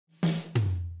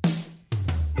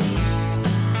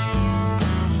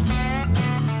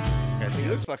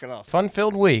fucking awesome.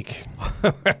 Fun-filled week.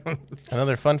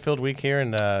 Another fun-filled week here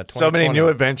in 2020. So many new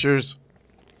adventures.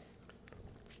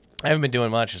 I haven't been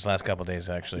doing much this last couple of days,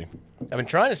 actually. I've been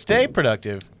trying to stay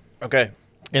productive. Okay.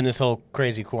 In this whole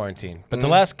crazy quarantine. But the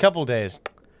last couple of days,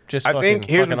 just I think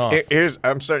fucking off.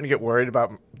 I'm starting to get worried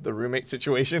about the roommate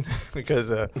situation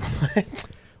because,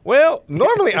 well,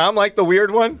 normally I'm like the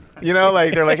weird one, you know,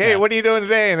 like they're like, hey, what are you doing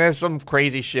today? And there's some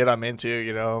crazy shit I'm into,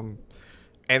 you know.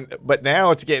 But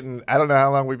now it's getting, I don't know how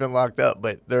long we've been locked up,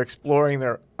 but they're exploring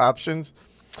their options.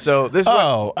 So this is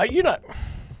you're not.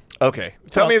 Okay.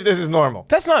 Tell me if this is normal.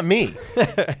 That's not me.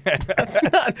 That's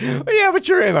not. Yeah, but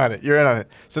you're in on it. You're in on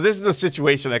it. So this is the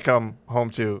situation I come home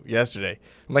to yesterday.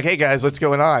 I'm like, hey, guys, what's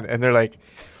going on? And they're like,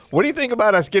 what do you think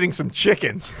about us getting some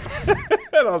chickens?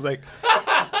 And I was like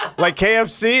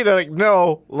KFC? They're like,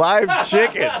 no, live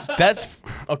chickens. That's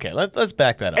okay. Let's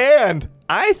back that up. And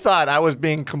I thought I was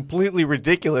being completely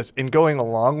ridiculous in going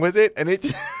along with it. And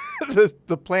it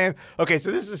the plan. Okay,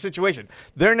 so this is the situation.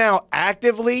 They're now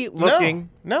actively looking.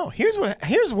 No, here's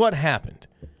what happened.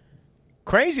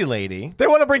 Crazy lady. They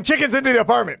want to bring chickens into the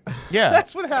apartment. Yeah.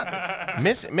 That's what happened.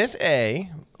 Miss A,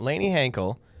 Lainey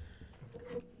Hankel,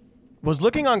 was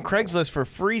looking on Craigslist for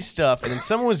free stuff, and then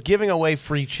someone was giving away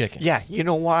free chickens. Yeah, you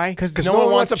know why? Because no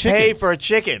one wants to pay chickens. for a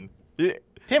chicken.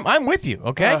 Tim, I'm with you,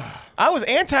 okay? I was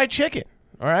anti-chicken,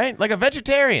 all right? Like a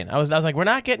vegetarian. I was like, we're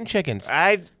not getting chickens.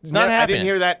 It's not happening. I didn't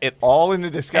hear that at all in the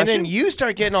discussion. And then you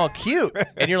start getting all cute,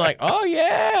 and you're like, oh,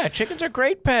 yeah, chickens are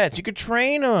great pets. You could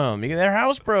train them. They're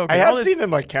housebroken. I have seen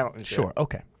them like count and shit. Sure,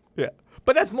 okay. Yeah.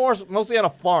 But that's mostly on a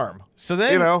farm. So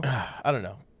then, you know? I don't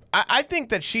know. I think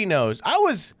that she knows. I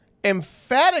was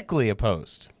emphatically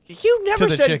opposed You never to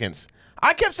the said chickens.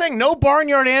 I kept saying no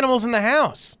barnyard animals in the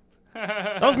house.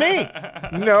 That was me.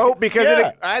 No, because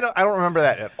Yeah. I don't remember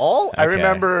that at all. Okay. I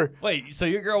remember. Wait, so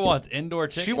your girl wants indoor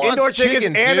chickens? She wants indoor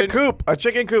chickens and dude. a coop, a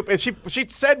chicken coop, and she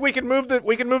said we could move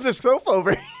the sofa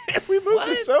over. If we move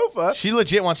the sofa, She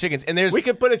legit wants chickens, and we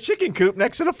could put a chicken coop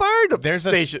next to the fire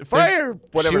station.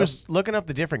 Whatever. She was looking up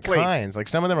the different kinds. Like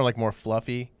some of them are like more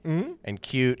fluffy and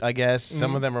cute, I guess.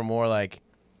 Some of them are more like.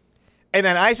 And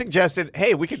then I suggested,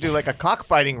 hey, we could do like a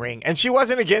cockfighting ring. And she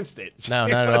wasn't against it. No,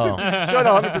 not at all. She was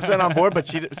 100% on board, but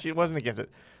she wasn't against it.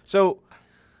 So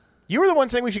you were the one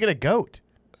saying we should get a goat.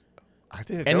 I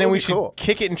think and then we should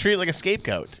kick it and treat it like a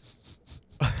scapegoat.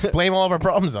 Blame all of our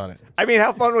problems on it. I mean,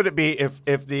 how fun would it be if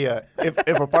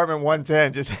apartment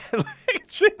 110 just had like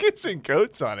chickens and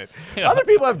goats on it? Yeah. Other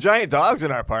people have giant dogs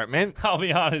in our apartment. I'll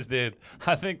be honest, dude.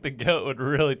 I think the goat would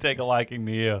really take a liking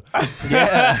to you.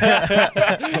 Yeah.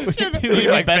 You'd be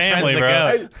like best family,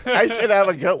 friends with the bro. I should have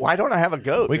a goat. Why don't I have a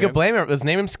goat? We could blame him. Let's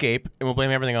name him Scape, and we'll blame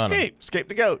everything on him. Scape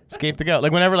the goat. Scape the goat.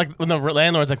 Like whenever, like when the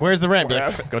landlord's like, "Where's the rent?" Be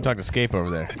like, go talk to Scape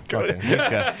over there. Okay, this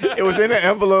guy. It was in an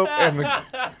envelope, and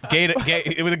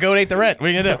The goat ate the rent. What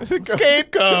are you gonna do?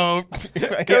 Scapegoat.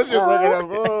 goat's just looking up.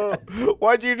 Oh,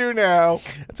 what'd you do now?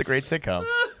 That's a great sitcom.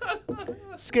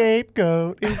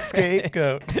 Scapegoat. It's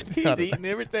scapegoat. He's eating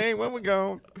everything when we're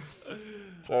gone.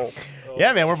 So,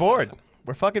 yeah, man, we're bored.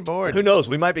 We're fucking bored. who knows?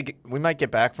 We might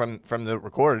get back from the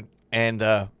record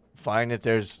and find that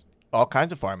there's all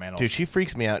kinds of farm animals. Dude, she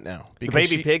freaks me out now. The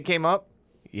baby pig came up.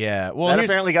 Yeah. Well, That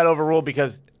apparently got overruled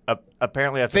because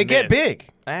apparently that's they get big.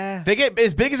 They get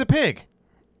as big as a pig.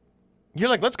 You're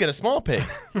like, let's get a small pig.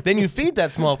 Then you feed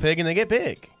that small pig and they get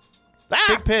big.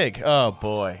 Big pig. Oh,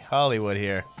 boy. Hollywood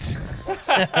here.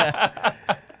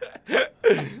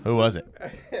 Who was it?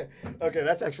 Okay,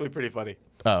 that's actually pretty funny.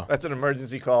 Oh. That's an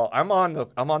emergency call. I'm on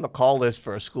the call list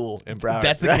for a school in Broward.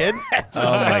 That's the kid?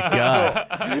 Oh, my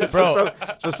God. Bro.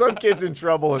 So some kid's in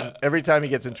trouble, and every time he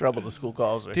gets in trouble, the school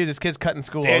calls me. Dude, this kid's cutting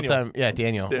school Daniel. all the time. Yeah,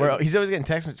 Daniel. He's always getting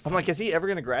texts. I'm like, is he ever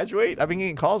going to graduate? I've been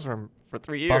getting calls from him for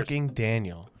 3 years. Fucking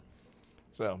Daniel.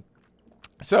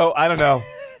 So I don't know.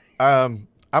 I'm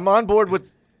on board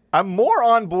with. I'm more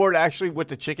on board actually with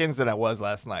the chickens than I was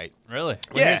last night. Really?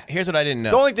 Well, Yeah. Here's what I didn't know.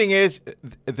 The only thing is,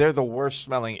 they're the worst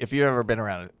smelling. If you've ever been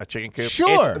around a chicken coop,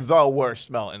 Sure. it's the worst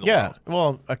smell in the world.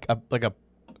 Well, like a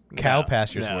cow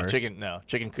pasture's no, worse.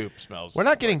 Chicken coop smells. We're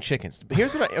not getting chickens. But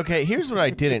here's what I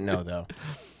didn't know though,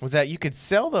 was that you could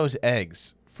sell those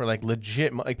eggs for like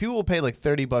legit. Like people will pay like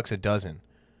 $30 a dozen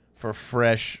for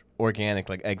fresh organic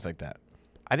like eggs like that.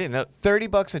 I didn't know.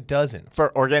 $30 a dozen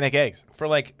For organic eggs. for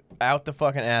like out the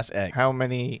fucking ass eggs. How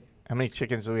many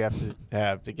chickens do we have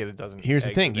to get a dozen? Here's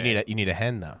the eggs thing: a day? you need a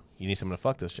hen though. You need someone to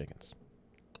fuck those chickens.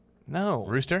 No,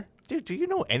 Rooster, dude. Do you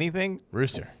know anything?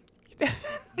 rooster.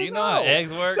 Do you know how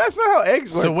eggs work? That's not how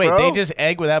eggs work. So wait, bro. they just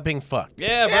egg without being fucked.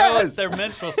 Yeah, bro. Yes. It's their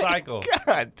menstrual cycle.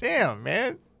 God damn,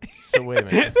 man. So wait a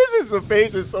minute. This is the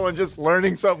face of someone just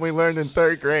learning something we learned in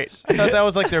 3rd grade. I thought that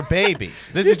was like their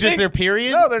babies. This is just their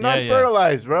period? No, they're Yeah, not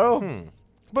fertilized, bro.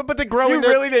 But they grow You in their...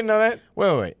 really didn't know that?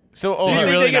 Wait. So, Do you think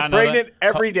really they get not know that? pregnant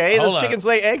every day? Hold Those on. chickens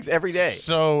lay eggs every day.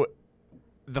 So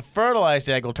the fertilized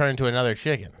egg will turn into another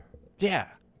chicken. Yeah.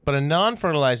 But a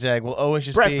non-fertilized egg will always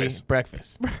just Breakfast. be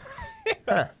breakfast.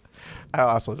 Huh. I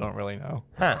also don't really know.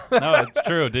 Huh. No, it's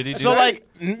true. Did he do So that? like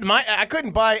I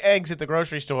couldn't buy eggs at the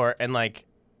grocery store and like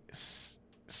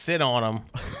sit on them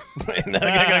and then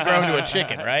they're gonna grow into a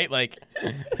chicken, right? Like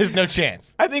there's no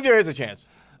chance. I think there is a chance.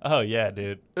 Oh, yeah,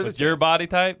 dude. There's With a your chance. body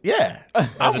type? Yeah, There's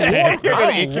a chance. You're gonna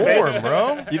I'm incubate. warm,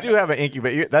 bro. You do have an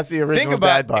incubator. That's the original about-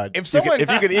 dad bod. if someone- if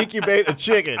you could incubate a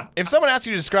chicken, If someone asked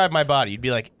you to describe my body, you'd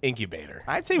be like incubator.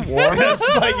 I'd say warm.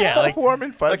 It's like like warm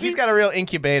and fuzzy. Like he's got a real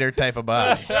incubator type of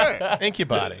body.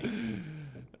 Incubody.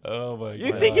 Oh, my God.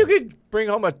 You think you could bring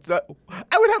home I would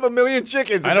have 1,000,000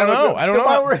 chickens. I don't know. I don't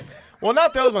know. Well,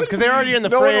 not those ones because they're already in the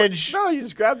fridge. No, you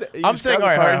just grab the. you I'm just saying,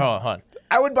 grab all the right, carton. hold on.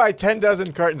 I would buy 10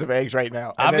 dozen cartons of eggs right now.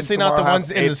 and then Obviously not the tomorrow ones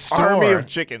have in the an store. Army of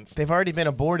chickens. They've already been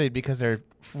aborted because they're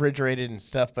refrigerated and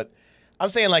stuff. But I'm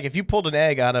saying, like, if you pulled an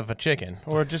egg out of a chicken,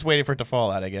 or just waiting for it to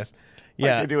fall out, I guess.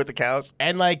 Yeah. Like they do with the cows.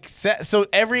 And like, so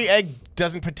every egg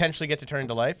doesn't potentially get to turn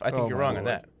into life. I think Oh, you're my wrong on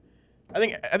Lord.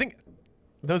 that. I think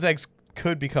those eggs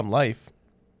could become life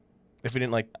if we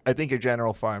didn't like. I think your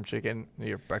General Farm chicken,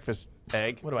 your breakfast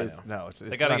egg. What do I is- know? No, it's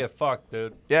They got to not- get fucked,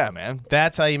 dude. Yeah, man.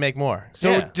 That's how you make more.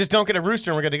 So Yeah. just don't get a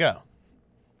rooster and we're good to go.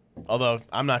 Although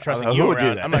I'm not trusting Although you who would do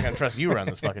around. that? I'm not gonna trust you around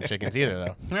those fucking chickens either,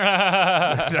 though.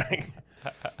 Sorry.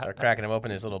 Start cracking them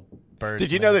open. His little birds.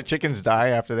 Did you know that chickens die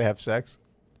after they have sex?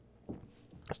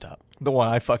 Stop. The one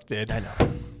I fucked did. I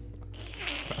know.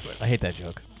 I hate that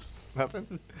joke.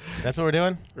 Nothing. That's what we're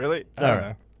doing. Really? I All don't right.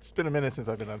 know. It's been a minute since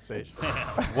I've been on stage.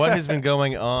 What has been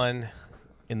going on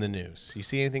in the news? You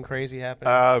see anything crazy happening?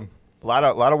 A lot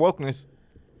of wokeness.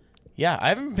 Yeah, I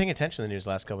haven't been paying attention to the news the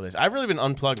last couple of days. I've really been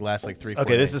unplugged the last like 3-4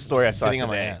 Okay, this days. is a story I saw sitting today. on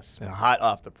my ass. Hot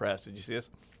off the press. Did you see this?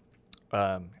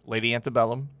 Lady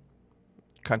Antebellum,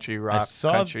 country rock,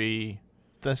 saw- country.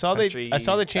 I saw they changed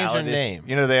their balladish. name.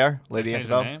 You know who they are? Lady changed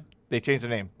their Antebellum. name? They changed their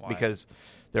name Why? because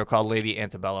they were called Lady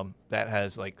Antebellum. That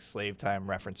has like slave time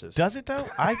references. Does it though?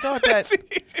 I thought that.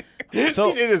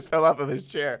 So- he just fell off of his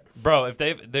chair. Bro, if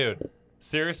they... Dude,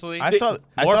 seriously? I saw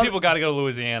More people got to go to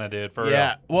Louisiana, dude, for Yeah.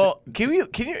 real. Well, can you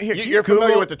here? Can You're you Google,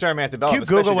 familiar with the term antebellum. Can you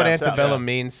Google what especially down south. antebellum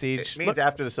means, Siege? It means Look,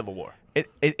 after the Civil War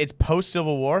it's post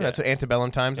Civil War. That's what antebellum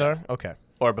times are. Okay.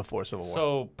 or before Civil War.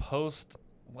 So, post...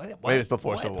 What? Maybe it's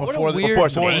before Civil War. What Before a the weird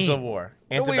before name. the Civil War.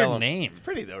 What a weird Antebellum. name.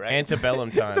 Pretty though, right?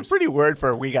 Antebellum times. It's a pretty word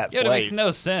for we got Yeah, it slaves. makes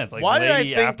no sense. Like, Why did I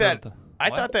lady think after that? the- I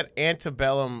What? thought that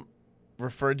antebellum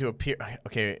referred to a period.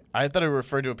 Okay, I thought it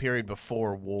referred to a period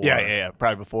before war. Yeah.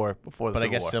 Probably before the But Civil I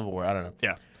guess War. Civil War. I don't know.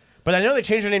 Yeah. But I know they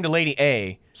changed her name to Lady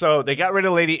A. So they got rid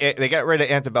of They got rid of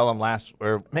antebellum last,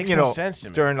 or Makes you no know, sense to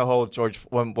me. during the whole George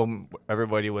when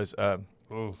everybody was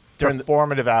Ooh. During the-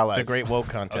 performative allies. The Great Woke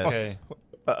Contest. Okay.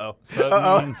 Uh-oh. So it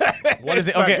Uh-oh. means... What is it?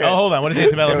 It's not Okay. good. Oh, hold on. What does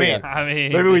antebellum Here we mean? go. I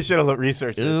mean... Maybe we should have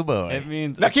researched this. Oh boy. It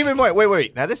means... Now keep in mind,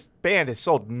 wait. Now this band has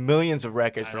sold millions of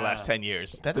records for the last 10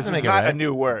 years. That This doesn't is make it not right. a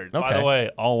new word. No. By the Okay. way,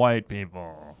 all white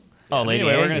people. Oh, Lady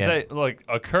Anyway, A, we're going to yeah. say, like,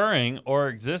 occurring or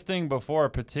existing before a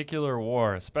particular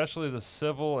war, especially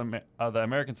the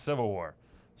American Civil War.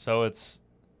 So it's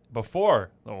before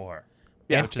the war.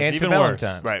 Yeah. Which is even Antebellum worse.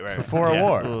 times. Right. It's before a Yeah.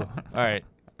 war. Ooh. All right.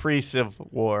 Pre-Civil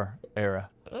War era.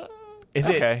 Is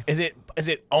Okay. Is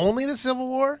it only the Civil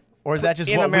War, or is that just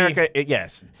in what America?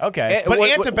 Yes. Okay, Eh, but what-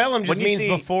 antebellum just when you means see-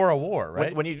 before a war,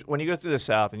 right? When you go through the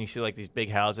South and you see like these big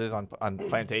houses on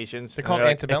plantations, They're and called like,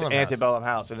 antebellum it's houses. antebellum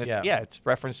house, and it's Yeah. it's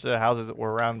reference to houses that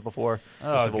were around before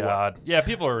the Oh, Civil God. Yeah,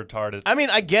 people are retarded. I mean,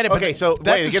 I get it. But Okay, so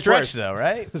that's wait, it a gets stretch, worse. though,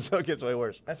 right? War. So it gets way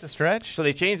worse. That's a stretch. So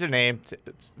they changed their name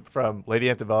from Lady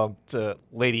Antebellum to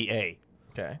Lady A.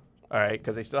 Okay. All right,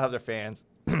 because they still have their fans.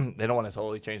 They don't want to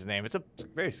totally change the name. It's a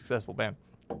very successful band.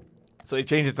 So they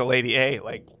changed it to Lady A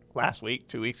like last week,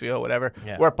 2 weeks ago, whatever.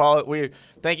 Yeah. We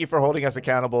thank you for holding us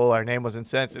accountable. Our name was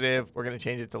insensitive. We're going to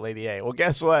change it to Lady A. Well,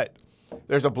 guess what?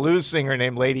 There's a blues singer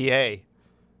named Lady A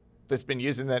that's been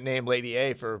using that name Lady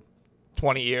A for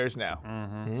 20 years now.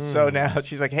 Mm-hmm. So now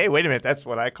she's like, hey, wait a minute. That's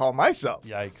what I call myself.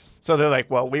 Yikes. So they're like,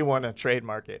 well, we want to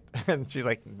trademark it. And she's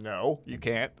like, no, you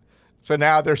can't. So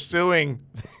now they're suing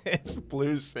this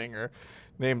blues singer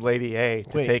named Lady A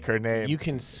to Wait, take her name. You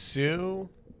can sue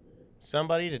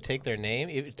somebody to take their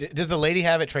name. Does the lady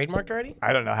have it trademarked already?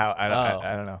 I don't know how. I don't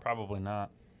Oh. know. Probably not.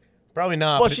 Probably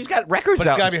not. Well, but she's got records but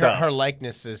it's out got and to be stuff. her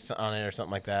likeness is on it or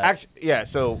something like that. Actually, yeah.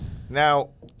 So now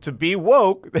to be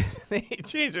woke, they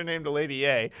changed her name to Lady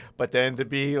A. But then to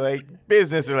be like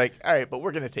business, they're like, all right, but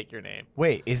we're gonna take your name.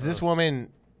 Wait, is this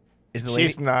woman? Is the lady?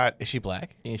 She's not. Is she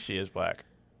black? Yeah, she is black.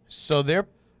 So they're.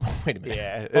 Wait a minute.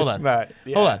 Yeah, Hold it's on. not.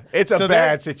 Yeah. Hold on. It's a So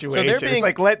bad they're- situation. so they're being- it's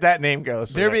like let that name go.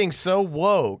 So They're like- being so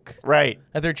woke right.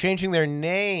 that they're changing their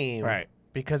name. Right.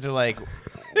 Because they're like,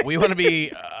 we want to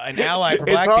be an ally for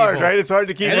It's black hard, people. right? It's hard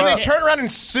to keep And then up. they turn around and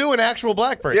sue an actual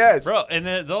black person. Yes, Bro, and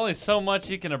there's only so much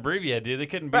you can abbreviate, dude. They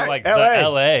couldn't be Right, like LA. the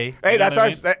LA. Hey, You know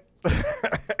that's what our. I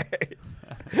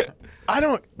mean? I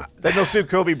don't. Then they'll sue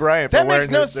Kobe Bryant. That for makes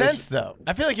wearing no their sense, though.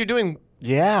 I feel like you're harming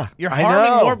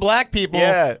I know. more black people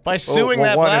Yeah. by suing well,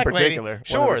 that one in black particular. lady. One in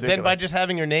Sure, then particular. by just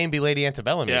having your name be Lady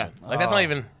Antebellum. Yeah. even. Like that's not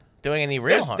even doing any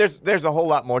real harm. There's a whole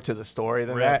lot more to the story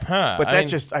than that. Huh. But I that's mean-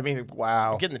 just. I mean,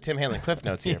 wow. I'm getting the Tim Hanlon Cliff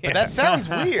Notes here, Yeah. but that sounds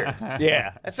weird.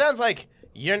 Yeah. That sounds like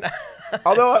you're not.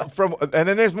 Although and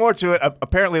then there's more to it.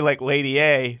 Apparently, like Lady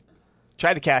A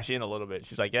tried to cash in a little bit.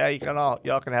 She's like, yeah,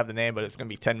 y'all can have the name, but it's gonna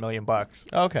be $10 million.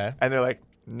 Okay. And they're like,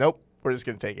 nope, we're just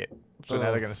gonna take it. So now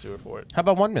Oh. they're gonna sue her for it. How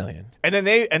about 1 million? And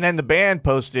then the band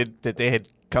posted that they had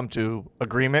come to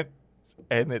agreement,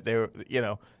 and that they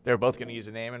were both gonna use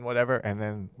the name and whatever. And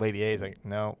then Lady A is like,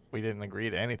 no, we didn't agree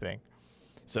to anything.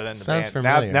 So then the Sounds band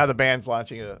familiar. now the band's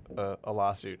launching a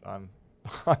lawsuit on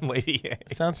Lady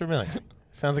A. Sounds familiar.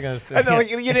 Sounds like I was. I know, like,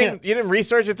 you didn't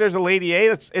research if there's a Lady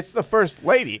A. It's the first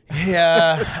lady.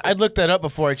 Yeah, I'd looked that up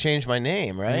before I changed my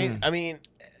name. Right? I mean,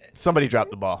 Somebody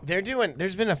dropped the ball.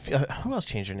 There's been a few, who else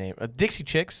changed their name? Dixie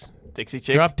Chicks. Dixie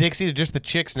Chicks. Drop Dixie to just the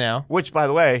Chicks now. Which, by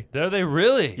the way, Are they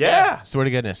really? yeah. Swear to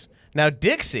goodness. Now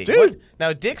Dixie. Dude.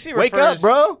 Now Dixie Wake refers. up,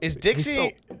 bro. Is He's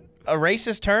Dixie a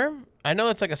racist term? I know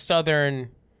it's like a Southern.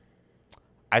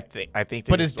 I think. They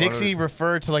But is just wanted- Dixie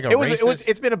referred to like a It racist? was.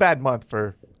 It's been a bad month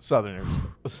for Southerners.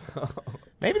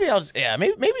 Maybe they all just. Yeah.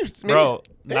 Maybe. Bro,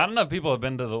 not enough people have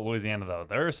been to the Louisiana though.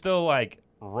 There are still like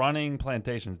running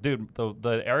plantations, dude.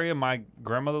 The area my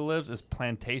grandmother lives is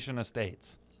plantation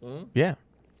estates. Yeah.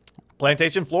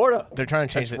 Plantation, Florida. They're trying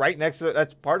to change That's it. right next to it.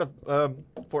 That's part of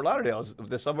Fort Lauderdale.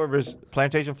 The suburb is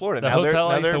Plantation, Florida. The Now they're- hotel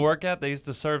now I used to they're work at, they used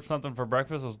to serve something for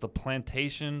breakfast. It was the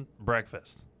plantation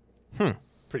breakfast.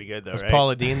 pretty good though, Was right?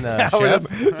 Paula Dean the How were chef?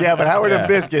 them- yeah, but how were Yeah. them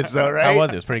biscuits though, right? How was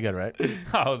it? It was pretty good, right?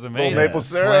 I was Little amazing. maple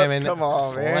syrup. Slamming, Come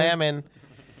on, man. slamming.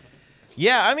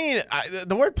 Yeah, I mean,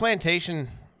 the word plantation.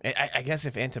 I guess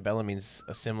if antebellum means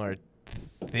a similar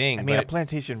thing. I mean, a but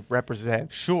plantation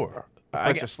represents sure. a I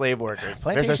bunch get- of slave workers. There's a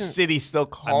Plantation- city still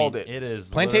I called mean, it. it is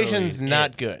Plantation's literally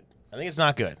not it. good. I think it's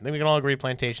not good. I think we can all agree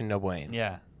plantation no bueno.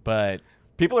 Yeah. But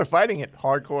People are fighting it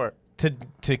hardcore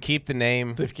to keep the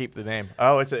name. to keep the name.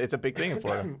 Oh, it's a big thing in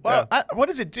Florida. Well, Yeah. what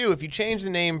does it do if you change the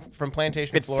name from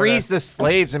plantation to It Florida? frees the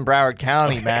slaves in Broward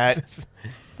County, Matt.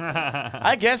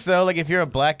 I guess so. Like if you're a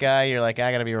black guy, you're like,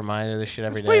 I gotta be reminded of this shit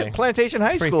every day. Plantation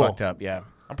High It's pretty School. fucked up. Yeah.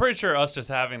 I'm pretty sure us just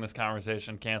having this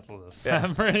conversation cancels this. Yeah.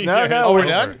 I'm pretty No, sure. no, it's Oh, we're over.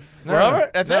 done. No, We're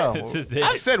over. That's no. it. This is it.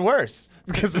 I've said worse.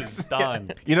 This is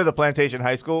done. You know the Plantation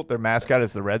High School? Their mascot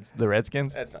is the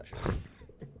Redskins. That's not true.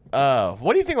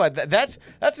 What do you think about that?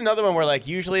 That's another one where like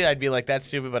usually I'd be like that's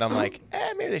stupid, but I'm like,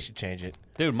 maybe they should change it.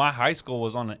 Dude, my high school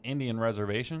was on an Indian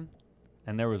reservation,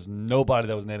 and there was nobody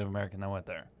that was Native American that went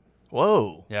there.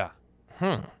 Whoa. Yeah. Hmm.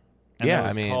 And Yeah, it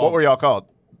was I mean- called- What were y'all called?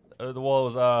 well, it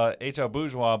was H.L.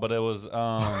 Bourgeois, but it was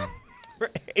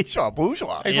H.R.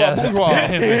 Bourgeois. H.R.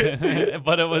 Bourgeois.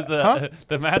 but it was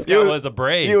the mascot You- was a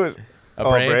brave. You was A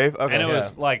oh, brave? brave. Okay. And it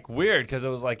was Yeah. like weird because it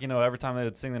was like, every time they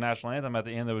would sing the national anthem at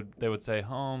the end, they would say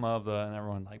home of the, and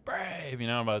everyone like brave,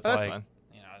 but it's That's like, fun.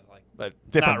 it's like but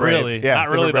different not brave. really, Yeah, not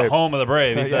really different the brave. home of the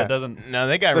brave. He said Yeah. it doesn't. No,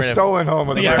 they got The rid of. stolen home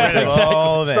of the They got Braves. rid of Exactly.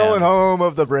 all them. Stolen home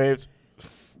of the Braves.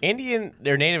 Indian,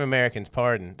 they're Native Americans.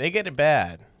 Pardon. They get it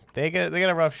bad. They get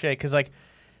a rough shake because like,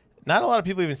 not a lot of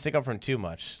people even stick up for them too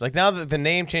much. Like now that the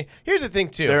name change. Here's the thing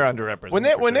too. They're underrepresented. when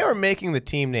they for they sure. were making the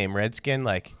team name Redskin,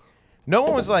 like no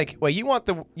one was like, "Wait, you want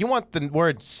the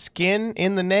word skin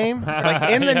in the name?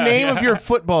 Like in the Yeah, name yeah. of your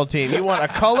football team, you want a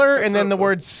color and then the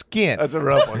word skin." That's a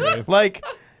rough one, man. Like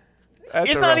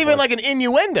That's it's a not rough even one. like an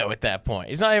innuendo at that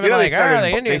point. It's not even You know, like they started,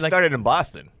 they in, Indian. they Like, started in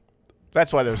Boston.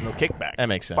 That's why there was no kickback. that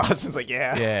makes sense. Boston's like,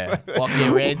 yeah. Yeah,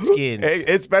 fucking Redskins. Hey,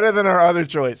 it's better than our other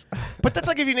choice. But that's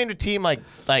like if you named a team like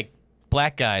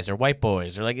black guys or white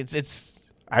boys or like it's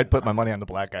I'd put my money on the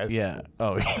black guys. yeah.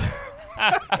 Oh,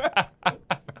 yeah.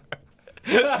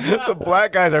 The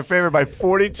black guys are favored by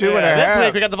 42 and a This half.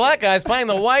 week we got the black guys playing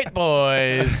the white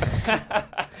boys.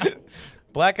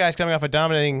 Black guys coming off a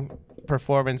dominating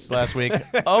performance last week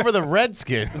over the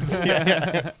Redskins.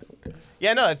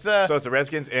 Yeah, no, it's So it's the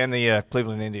Redskins and the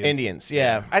Cleveland Indians. Indians.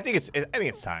 Yeah, I think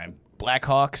it's time.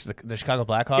 Blackhawks, the Chicago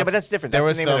Blackhawks. Yeah, but that's different. That's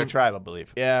the name of their tribe, I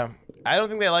believe. Yeah, I don't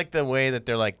think they like the way that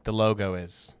they're like the logo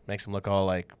is. Makes them look all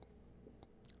like.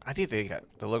 I think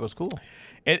the logo's cool.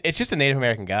 It's just a Native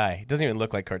American guy. It doesn't even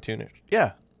look like cartoonish.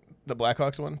 Yeah. The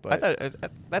Blackhawks one, I but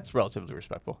thought that's relatively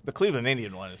respectful. The Cleveland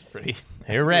Indian one is pretty.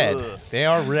 they're red. Ugh. They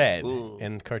are red Ugh.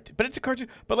 and cartoon. But it's a cartoon.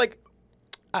 But like,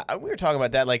 we were talking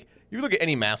about that. Like, you look at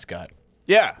any mascot,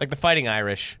 Yeah. like the Fighting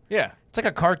Irish. Yeah. It's like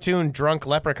a cartoon drunk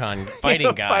leprechaun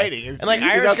fighting guy. Fighting. And like He's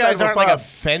Irish outside guys of a aren't like pub.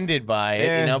 offended by it,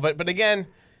 Yeah. you know. But again,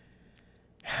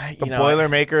 The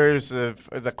Boilermakers, the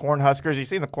Cornhuskers. You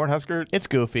seen the Cornhusker? it's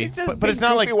goofy, He's a but big, it's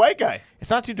not like goofy white guy. it's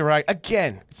not too derogatory.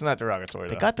 Again, It's not derogatory.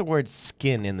 they though. got the word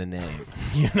skin in the name.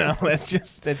 You know, that's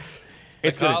just it's.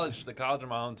 It's the good. college in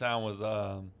my hometown was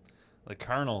the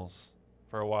Colonels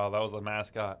for a while. That was the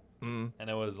mascot, and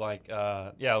it was like it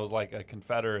was like a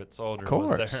Confederate soldier. Of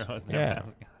course. was their Yeah.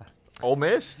 mascot. Ole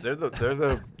Miss. They're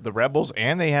the rebels,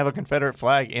 and they have a Confederate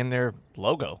flag in their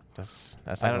logo. That's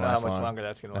not I gonna don't know how last much long. longer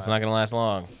that's gonna That's last. not gonna last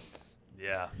long.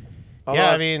 Yeah. Although- Yeah,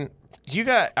 I mean,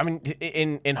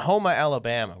 in Houma,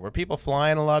 Alabama, were people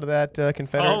flying a lot of that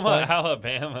Confederate Homa, flag?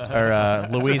 Alabama.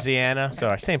 Or Louisiana?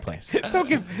 Sorry, same place. don't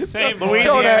give. Same Don't place.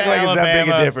 Louisiana, act like it's that big a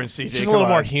Alabama. difference, CJ. It's just a Come little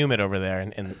more on. humid over there,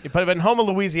 but in Houma,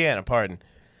 Louisiana, pardon.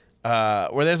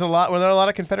 Were there a lot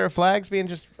of Confederate flags being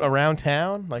just around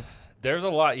town, like There's a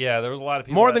lot. Yeah, there was a lot of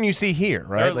people. more that- than you see here, There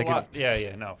right? was Like a lot.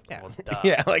 No. Yeah. Well, duh.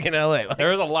 yeah, like in LA. Like, There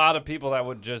was a lot of people that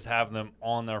would just have them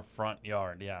on their front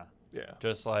yard. Yeah. Yeah.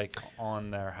 Just like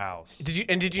on their house.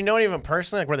 Did you know any of them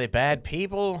personally? Like, were they bad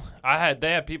people? They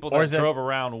had people Or that is it- drove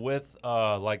around with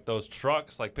like those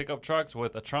trucks, like pickup trucks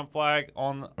with a Trump flag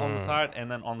on the side, and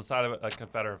then on the side of it a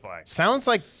Confederate flag. Sounds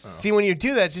like. See, when you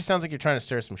do that, it just sounds like you're trying to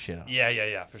stir some shit up.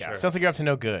 Yeah, for sure. It sounds like you're up to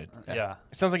no good. Yeah.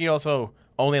 It sounds like you also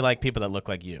only like people that look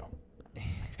like you.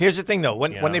 Here's the thing, though.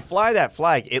 When Yeah. they fly that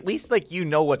flag, at least like you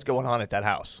know what's going on at that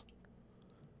house.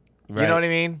 Right. You know what I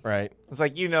mean? Right. It's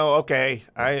like okay,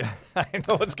 I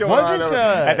know what's going Wasn't, on over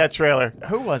at that trailer.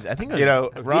 Who was it? I think it was You know,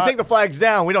 we take the flags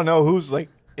down. We don't know who's like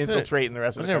Wasn't it- infiltrating the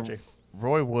rest of the wasn't country. it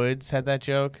Roy Woods had that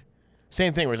joke.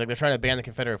 Same thing where it's like they're trying to ban the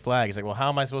Confederate flag. He's like, well, how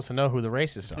am I supposed to know who the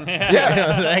racists are? Yeah. You know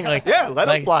what I'm saying? Like, Yeah, let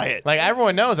 'em like- fly it. Like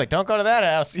everyone knows, like don't go to that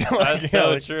house. You know, like, That's you know,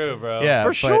 so like- true, bro. Yeah, For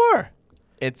but sure.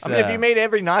 It's. I mean, if you made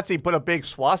every Nazi put a big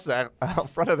swastika out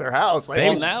front of their house, like,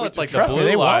 Well, now it's like the trust me, Blue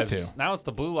they want Lives. to. Now it's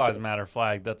the Blue Lives Matter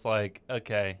flag. That's like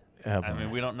okay. Oh, I boy. mean,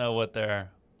 we don't know what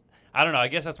they're. I don't know. I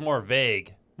guess that's more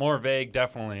vague. More vague,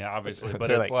 definitely, obviously. But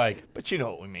They're it's like but you know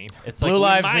what we mean. it's Blue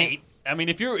like we Lives might. mean- I mean,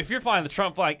 if you're flying the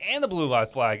Trump flag and the Blue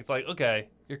Lives flag, it's like okay,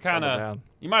 you're kind Double of. down.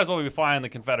 You might as well be flying the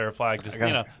Confederate flag. Just got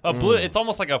you know, it. a blue. It's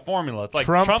almost like a formula. It's like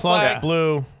Trump plus flag,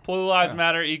 blue. Blue Lives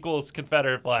Matter equals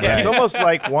Confederate flag. Yeah, it's almost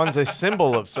like one's a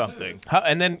symbol of something.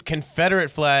 And then Confederate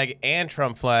flag and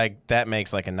Trump flag, that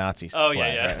makes like a Nazi Oh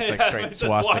flag. yeah. Right? It's like Yeah, straight it's a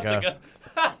swastika.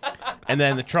 And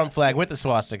then the Trump flag with the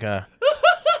swastika,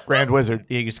 Grand Wizard.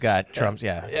 you just got Trump's.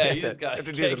 Yeah. Yeah, have you to- just got have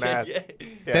to do the math.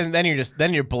 Yeah.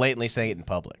 Then you're blatantly saying it in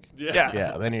public. Yeah.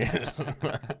 Yeah. Then you're. Just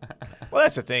Well,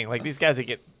 that's the thing. Like these guys that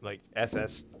get like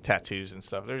SS tattoos and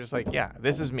stuff, they're just like, yeah,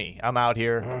 this is me. I'm out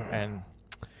here. And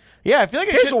yeah, I feel like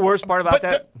it here's should, the worst part about but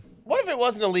that. what if it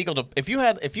wasn't illegal to? If you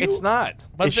It's not.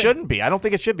 But It if it- shouldn't be. I don't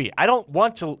think it should be. I don't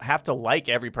want to have to like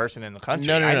every person in the country.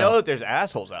 No, I no. know that there's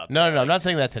assholes out there. No. I'm not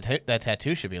saying that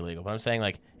tattoo should be illegal, but I'm saying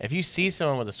like if you see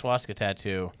someone with a swastika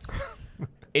tattoo,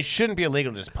 it shouldn't be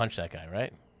illegal to just punch that guy,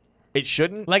 right? It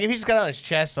shouldn't. Like if he just got it on his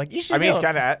chest, like you should. I mean, be it's able-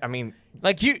 kind of. I mean,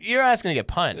 like you're asking to get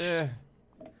punched, eh.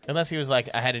 unless he was like,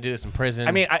 I had to do this in prison.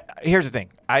 I mean, here's the thing.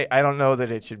 I don't know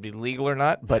that it should be legal or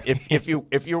not, but if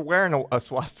you're wearing a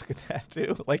swastika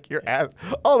tattoo, like your ass.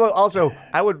 Although also,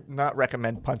 I would not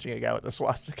recommend punching a guy with a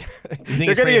swastika. think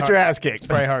You're it's gonna pretty get your ass kicked. it's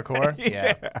pretty hardcore.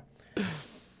 Yeah.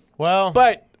 Well,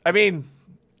 But I mean,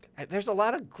 there's a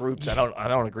lot of groups I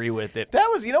don't agree with it. that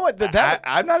was, you know what?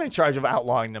 I'm not in charge of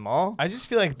outlawing them all. I just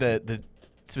feel like the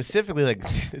specifically like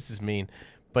this is mean,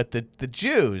 but the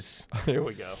Jews Here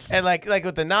we go. and like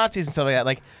with the Nazis and stuff like that,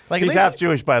 like at He's least, half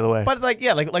Jewish, by the way. but it's like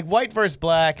yeah, like white versus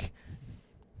black.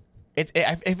 I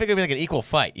think it'd be like an equal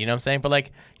fight. You know what I'm saying? But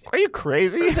like. Are you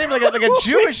crazy? The same like a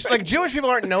Jewish Jewish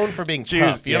people aren't known for being Jews,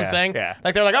 tough. You know what I'm yeah, saying? yeah.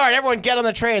 Like they're like, all right, everyone get on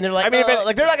the train. They're like, I mean, but-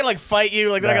 like they're not gonna like fight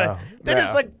you. Like they're not No, gonna. They're no.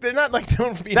 just like they're not like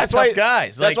known for being That's tough why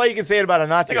guys. That's Like, why you can say it about a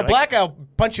Nazi. like a black guy will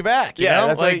punch you back. You Yeah, know?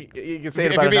 that's like, why you can say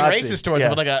it if about you're a being Nazi. racist towards Yeah.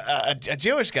 him, but like a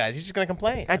Jewish guy, he's just gonna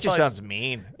complain. That That's just all it's- sounds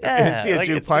mean. Yeah, See a like,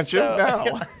 Jew it's punch him? so-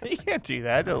 No, you can't do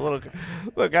that. A little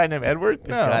guy named Edward.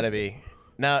 There's No. gotta be.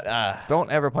 Now, Don't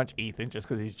ever punch Ethan just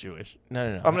because he's Jewish.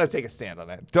 no. I'm gonna take a stand on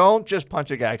that. Don't just punch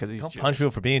a guy because he's Don't Jewish. punch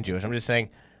people for being Jewish. I'm just saying.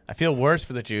 I feel worse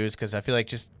for the Jews because I feel like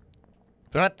just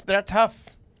they're not tough.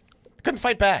 They couldn't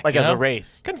fight back. Like as a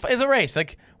race. As a race.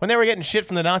 Like when they were getting shit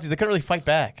from the Nazis, they couldn't really fight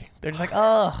back. They're just like,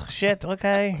 oh shit,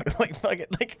 okay.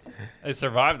 like They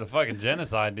survived the fucking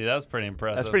genocide, dude. That was pretty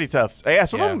impressive. That's pretty tough. Yeah,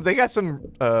 some of them, they got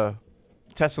some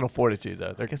intestinal fortitude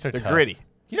though. They're they're tough. gritty.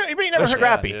 You never They're heard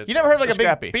scrappy. Yeah, dude. You never heard of like They're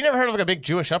scrappy. but you never heard of like a big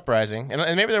Jewish uprising,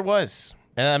 and maybe there was,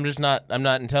 and I'm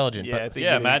not intelligent. Yeah, I but think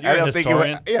Yeah, you Matt, did. you're I a don't think you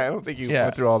historian. I don't think you Yeah.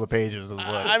 went through all the pages of the book.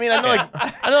 I mean, I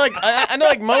know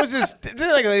like Moses,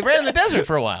 they ran in the desert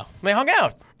for a while. And they hung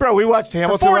out. Bro, we watched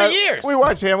Hamilton. 40 years. We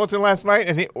watched Hamilton last night,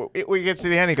 and we get to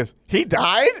the end. He goes, "He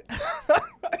died."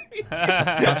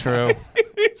 It's not true.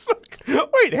 He's like,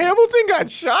 wait, Hamilton got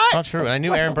shot? Not true. And I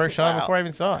knew Aaron Burr shot him Wow. before I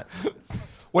even saw it.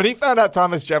 When he found out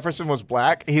Thomas Jefferson was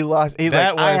black, he lost. He's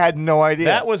That like, I was- had no idea.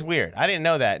 That was weird. I didn't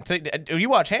know that. So, you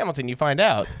watch Hamilton, you find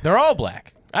out they're all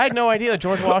black. I had no idea that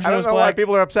George I Washington don't was know why black.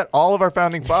 people are upset. All of our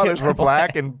founding fathers they're were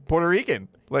black and Puerto Rican.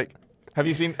 Like, have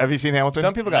you seen Hamilton?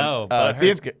 Some people got No, but I heard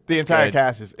it's good. the entire good.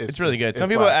 cast is It's really good. is Some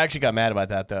people black. actually got mad about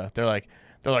that though. They're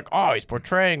like, oh, he's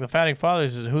portraying the founding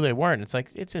fathers as who they weren't. It's like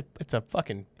it's an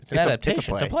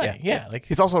adaptation. It's a play. Yeah, like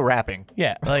he's also rapping.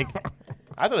 yeah, like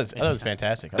I thought it was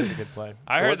fantastic. I thought it was a good play.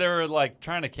 I heard they were like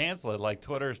trying to cancel it. Like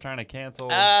Twitter's trying to cancel.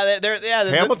 They're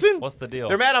Hamilton? What's the deal?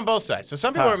 They're mad on both sides. So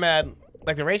some people are mad,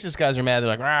 like the racist guys are mad.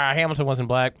 They're like, Hamilton wasn't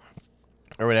black,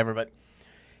 or whatever. But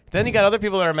then you got other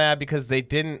people that are mad because they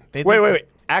didn't. Wait.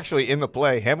 Actually, in the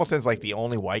play, Hamilton's like the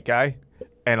only white guy,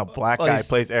 and a black guy he's-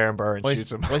 plays Aaron Burr and Well,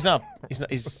 shoots him. well, he's not.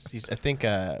 He's. I think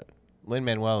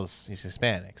Lin-Manuel's. He's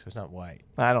Hispanic, so he's not white.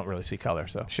 I don't really see color,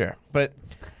 so Sure, but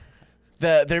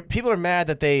the people are mad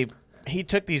that he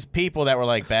took these people that were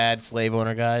like bad slave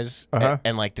owner guys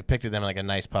and like depicted them in like a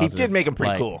nice positive. did make 'em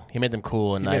pretty light. cool. He made them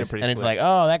cool and He made 'em nice, pretty and it's slick. like,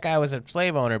 oh, that guy was a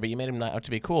slave owner, but you made him not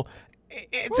to be cool.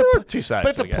 It's Well, a two sides but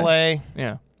it's to a the guy. play.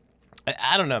 yeah.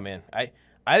 I don't know, man.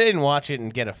 I didn't watch it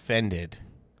and get offended.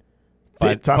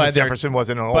 Thomas their- Jefferson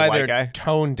wasn't an old by white their guy.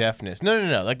 tone deafness.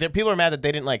 No. Like people are mad that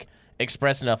they didn't like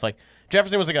express enough. Like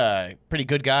Jefferson was like a pretty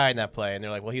good guy in that play, and they're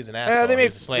like, well, he was an asshole. Yeah, they he made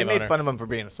was a slave they made owner. fun of him for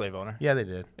being a slave owner. Yeah, they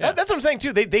did. Yeah. That's what I'm saying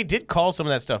too. They did call some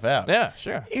of that stuff out. Yeah,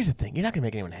 sure. Here's the thing: you're not gonna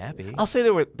make anyone happy. I'll say they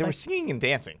were singing and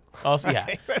dancing. Also, yeah,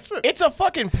 That's a- it's a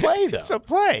fucking play though. It's a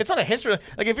play. It's not a history.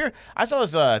 Like if you're, I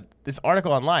saw this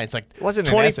article online. It's like wasn't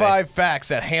an 25 facts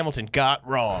that Hamilton got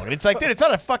wrong. And it's like, dude, it's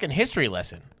not a fucking history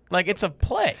lesson. Like it's a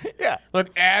play. Yeah. Look,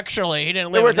 actually, he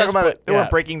didn't They live. weren't in talking this about it. They yeah.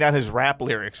 weren't breaking down his rap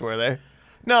lyrics, were they?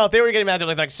 No, they were getting mad.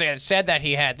 They're like said that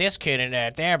he had this kid in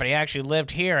there, but he actually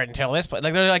lived here until this place.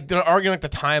 They're arguing like the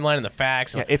timeline and the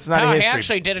facts. Yeah, it's not a He history.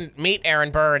 actually didn't meet Aaron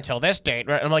Burr until this date.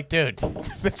 Right? I'm like, dude,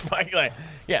 that's fucking like,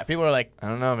 yeah. People are like, I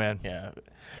don't know, man. yeah,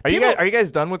 Are you guys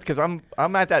done with? Because I'm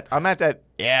at that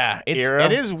yeah. era.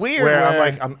 It is weird. Where I'm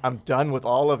like I'm done with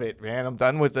all of it, man. I'm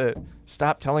done with the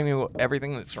stop telling me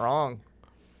everything that's wrong.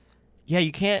 yeah,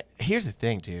 you can't. Here's the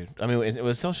thing, dude. I mean, it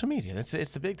was social media. It's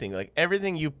the big thing. Like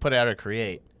everything you put out or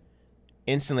create,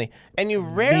 instantly, and you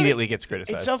rarely Immediately gets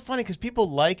criticized. It's so funny because people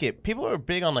like it. People are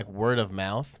big on like word of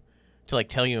mouth to like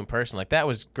tell you in person. Like that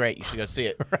was great. You should go see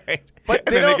it. right. But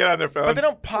And then they get on their phone. But they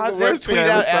don't This is the they don't worst thing tweet I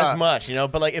ever out saw. as much, you know.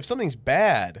 But like if something's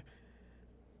bad,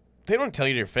 they don't tell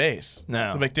you to your face.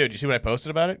 No. They're like, dude, you see what I posted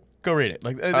about it? Go read it.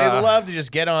 Like they love to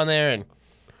just get on there and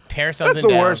tear something That's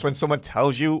the down. worst when someone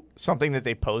tells you something that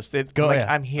they posted. Go, like,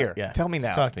 yeah. I'm here. Yeah. Tell me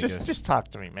now. Talk to me, just dude. just talk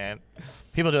to me, man.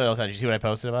 People do it all the time. Did you see what I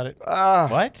posted about it?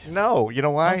 What? No. You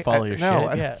know why? Don't follow your no,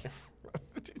 shit. Yeah.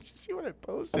 Did you see what I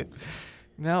posted?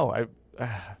 No.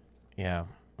 Yeah.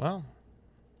 Well,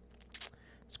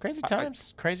 it's crazy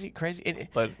times. Crazy.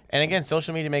 But And again,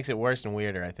 social media makes it worse and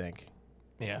weirder, I think.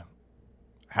 yeah.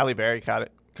 Halle Berry caught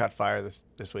fire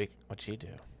this week. What'd she do?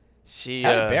 She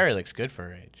Halle Berry looks good for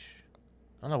her age.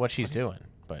 I don't know what she's doing,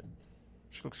 but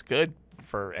She looks good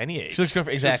for any age. she looks good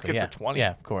for exactly. She looks yeah. good for 20.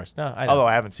 Yeah, of course. No, I know. Although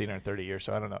I haven't seen her in 30 years,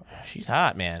 so I don't know. She's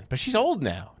hot, man. But she's old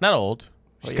now. Not old.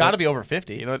 She's Well, you got to know- be over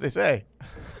 50. You know what they say?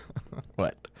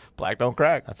 What? Black don't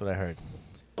crack. That's what I heard.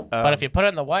 But if you put it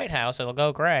in the White House, it'll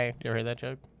go gray. You ever heard that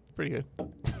joke? pretty good.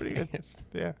 Pretty good. Yes.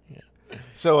 Yeah.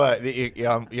 So you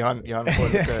on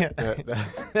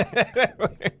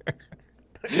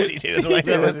He He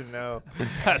doesn't know.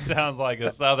 That sounds like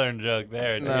a southern joke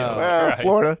there. No. Jesus Well, Christ.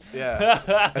 Florida. Yeah.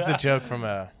 That's a joke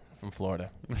from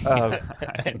Florida.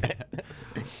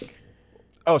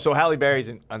 So Halle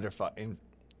Berry's under fire.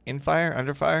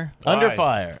 Under fire. Why? Under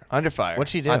fire. Under fire. What'd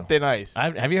she do? On thin ice.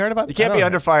 Have you heard about You can't be I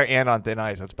under don't fire and on thin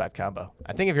ice. That's a bad combo. know.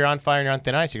 I think if you're on fire and you're on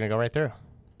thin ice, you're going to go right through.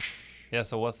 Yeah,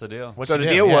 so what's the deal? What'd So she the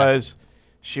do? deal Yeah. was,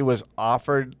 she was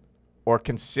offered or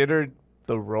considered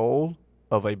the role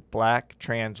of a black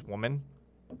trans woman,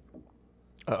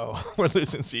 Uh-oh, we're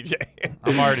losing CJ.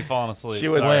 I'm already falling asleep. She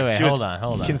was- Sorry. Wait, she was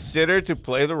hold on. Considered to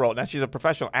play the role. Now she's a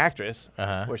professional actress,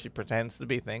 Uh-huh. where she pretends to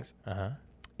be things, Uh-huh.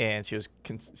 and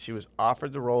she was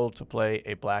offered the role to play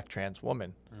a black trans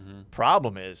woman. Mhm.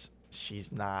 Problem is,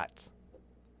 she's not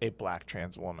a black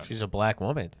trans woman. She's a black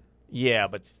woman. Yeah,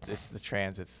 but it's the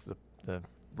trans. It's the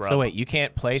rub. So wait, you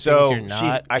can't play So things you're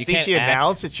not. I you think can't she act-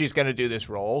 announced that she's going to do this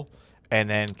role, and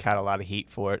then got a lot of heat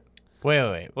for it.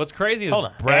 Wait. What's crazy is Hold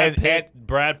on.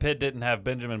 Brad Pitt didn't have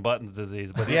Benjamin Button's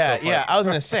disease, but he Yeah, still yeah. played. I was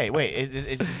gonna say, wait,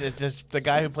 does the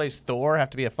guy who plays Thor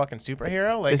have to be a fucking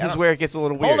superhero? Like, This I is don't- where it gets a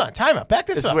little weird. Hold on, time out. Back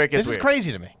this This up. is where it gets This is weird.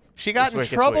 crazy to me. She This got is where in it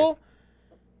gets trouble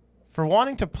for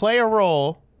wanting to play a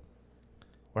role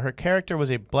where her character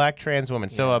was a black trans woman.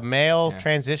 So Yeah. a male Yeah.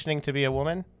 transitioning to be a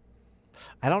woman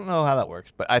I don't know how that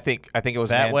works, but I think it was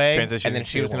that man way, transitioning and then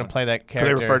she was going going to play that because they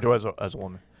character. referred to her as a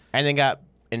woman. and then got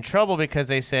in trouble because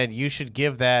they said you should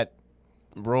give that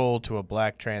role to a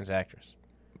black trans actress,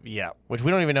 Yeah, which we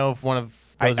don't even know if one of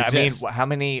those I mean, exists. how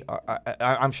many?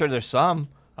 I'm sure there's some.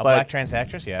 a but black trans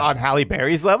actress, yeah. on Halle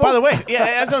Berry's level. By the way, yeah,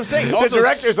 that's what I'm saying. the Also,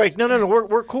 director's like, no,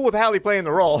 we're cool with Halle playing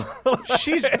the role.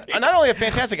 she's not only a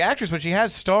fantastic actress, but she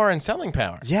has star and selling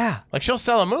power. yeah, Like she'll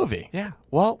sell a movie. yeah.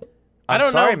 Well, I I'm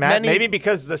don't sorry, know Matt. many- Maybe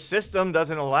because the system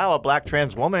doesn't allow a black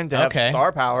trans woman to have Okay.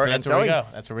 star power So and that's where we selling. go.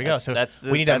 That's where we go. So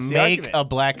the- we need to that's the make argument. a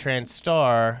black trans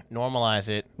star, normalize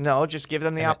it, No, just give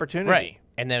them the and then- opportunity. right?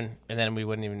 And then we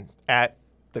wouldn't even. At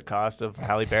the cost of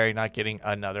Halle Berry not getting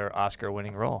another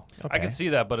Oscar-winning role. I can see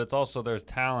that, but it's also there's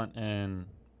talent in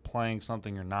playing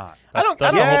something you're not. I don't-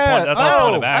 That's I the don't- whole point. That's the whole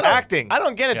point of I acting. don't- acting. I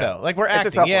don't get it Yeah. though. Like we're It's a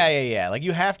acting. tough Yeah, one. yeah. Like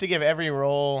you have to give every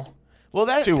role. Well,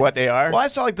 that To what they are. Well, I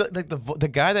saw like the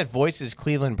guy that voices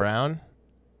Cleveland Brown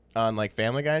on like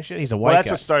Family Guy and shit. He's a white Well, that's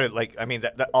guy. what started. Like, I mean,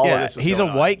 that all yeah, of this was he's a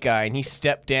going on. white guy and he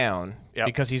stepped down Yep.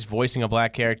 because he's voicing a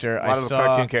black character. A lot of the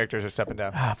cartoon characters are stepping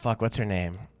down. Ah, fuck. What's her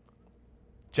name?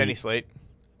 Jenny Slate.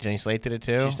 Jenny Slate did it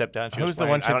too. She stepped down. She Who's was the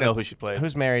playing- one? I don't chick know that's- who she played.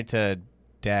 Who's married to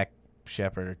Dak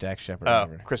Shepard or Dak Shepard? Oh,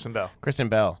 whatever. Kristen Bell. Kristen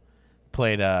Bell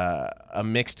played a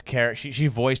mixed character. She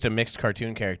voiced a mixed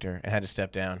cartoon character and had to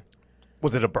step down.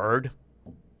 Was it a bird?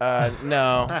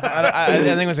 No, I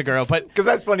think it was a girl, but Because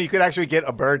that's funny. You could actually get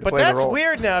a bird to but play the that's role.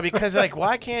 weird now because like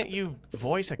why can't you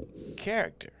voice a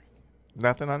character?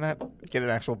 Nothing on that. Get an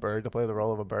actual bird to play the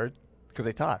role of a bird because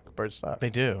they talk. Birds talk.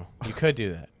 They do. You could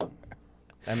do that.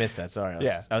 I missed that. Sorry.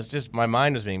 Yeah. I was just my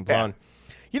mind was being blown.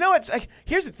 You know, it's like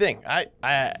here's the thing.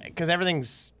 Because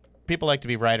everything's people like to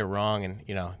be right or wrong, and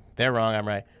you know they're wrong. I'm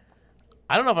right.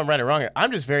 I don't know if I'm right or wrong.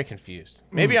 I'm just very confused.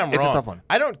 Maybe I'm it's a wrong. tough one.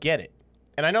 I don't get it,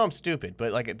 and I know I'm stupid,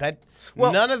 but like that.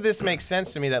 Well- none of this makes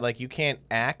sense to me. That like you can't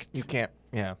act. You can't.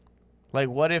 Yeah. Like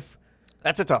what if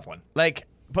That's a tough one. like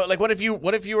but like what if you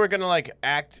were gonna like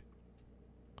act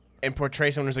and portray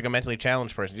someone who's like a mentally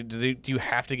challenged person? Do you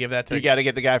have to give that to? You got to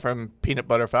get the guy from Peanut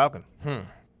Butter Falcon.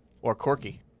 Or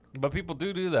Corky. But people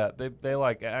do that. They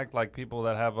like act like people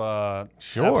that have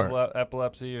Sure.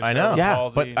 epilepsy or I know. cerebral Yeah,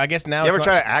 palsy. But I guess now You it's ever not,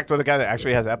 try to act with a guy that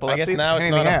actually has I epilepsy? guess now it's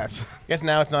Pain in not. the I ass. guess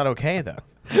now it's not okay though.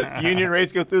 Union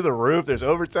rates go through the roof. There's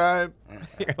overtime.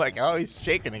 You're like, oh, he's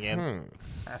shaking again.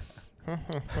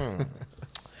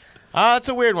 It's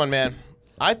a weird one, man.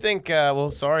 I think.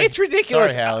 Well, sorry. It's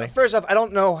ridiculous. Sorry, Hallie. First off, I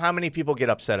don't know how many people get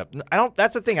upset.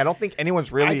 That's the thing. I don't think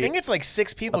anyone's really. I think it's like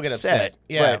 6 people get upset, upset.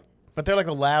 Yeah, but- but they're like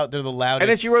the loud. They're the loudest. And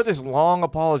then she wrote this long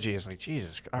apology. It's like,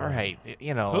 Jesus, all right,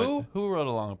 you know. who wrote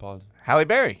a long apology? Halle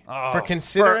Berry. Oh. for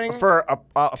considering. For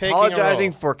taking a role.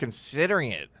 apologizing for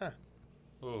considering it.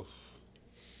 Oof.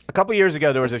 A couple years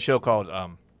ago, there was a show called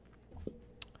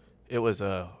it was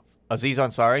Aziz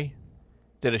Ansari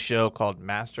did a show called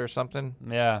Master or something.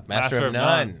 Yeah, Master of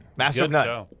None. Master of Good None.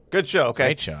 show. Good show. Okay.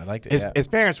 Great show. I liked it. His, yeah. his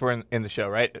parents were in the show,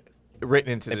 right?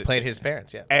 Written into They the played his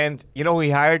parents. Yeah. And you know who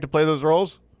he hired to play those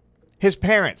roles? His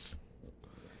parents.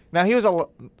 Now he was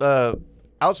a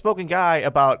outspoken guy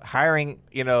about hiring,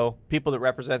 you know, people that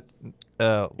represent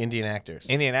Indian actors.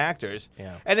 Indian actors.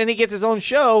 Yeah. And then he gets his own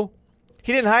show.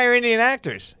 He didn't hire Indian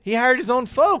actors. He hired his own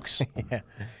folks. Yeah.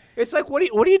 It's like, what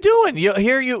are you doing?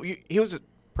 He was a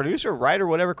producer, writer,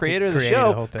 whatever, creator of the created the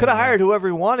show. whole thing, Could have yeah. hired whoever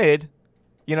he wanted,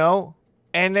 you know.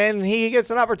 And then he gets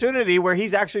an opportunity where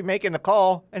he's actually making the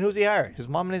call. And who's he hired? His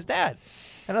mom and his dad.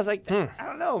 And I was like, I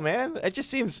don't know, man. It just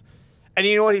seems. And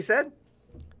you know what he said?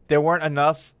 There weren't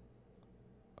enough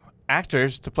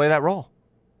actors to play that role.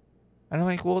 And I'm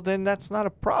like, well, then that's not a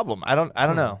problem. I don't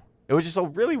know. It was just so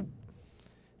really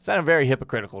sounded very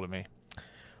hypocritical to me.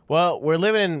 Well, we're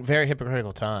living in very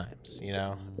hypocritical times. You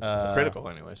know. Critical,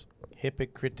 anyways.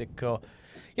 Hypocritical.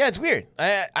 Yeah, it's weird.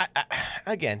 I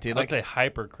again, dude. I'd Like, say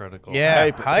hypercritical. yeah,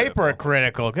 Hypercritical.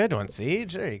 hypercritical. Good one,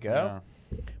 Siege. There you go.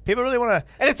 Yeah. People really want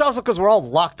to. And it's also because we're all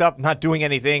locked up, not doing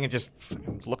anything, and just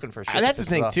looking for shit. That's the to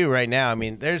thing piss us too. Right now, I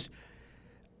mean,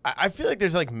 I feel like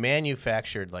there's like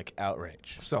manufactured like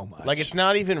outrage. So much. Like it's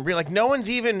not even real. Like no one's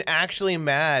even actually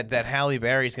mad that Halle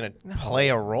Berry's gonna play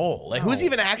a role. Like who's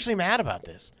even actually mad about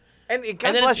this? And God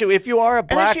And then bless you, if you are a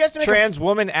then black she has to make trans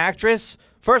woman actress,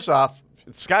 first off,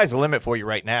 the sky's the limit for you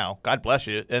right now. God bless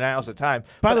you. And now's the time.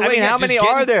 By the But, way, I mean, how many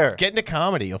are there? Get into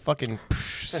comedy. You'll fucking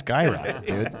skyrocket,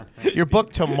 dude. You're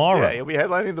booked tomorrow. Yeah, you'll be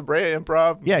headlining the Brea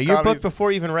Improv. Yeah, you're Comedy- booked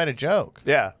before you even read a joke.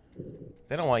 Yeah.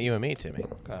 They don't want you and me, Timmy.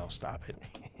 Oh, stop it.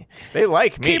 They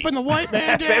like me. Keeping the white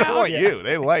man down. They don't want Yeah. you.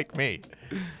 They like me.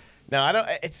 No, I don't.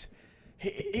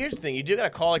 Here's the thing. You do got to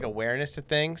call like awareness to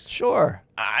things. Sure.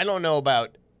 I don't know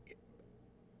about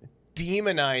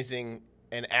demonizing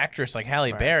an actress like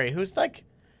Halle Berry, who's like,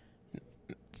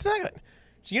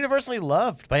 she's universally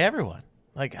loved by everyone.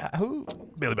 Like who?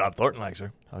 Billy Bob Thornton likes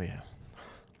her. Oh yeah,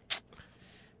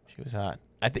 she was hot.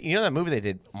 I think you know that movie they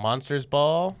did, Monsters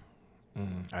Ball.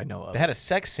 I know of. They had a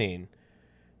sex scene.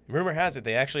 Rumor has it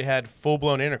they actually had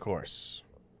full-blown intercourse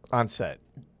On set.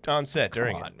 on set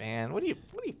during Come on, it. man. Where do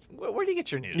you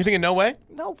get your news? You thinking no way?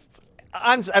 No.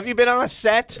 Have you been on a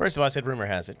set? First of all, I said rumor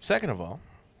has it. Second of all,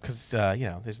 because you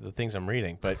know these are the things I'm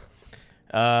reading, but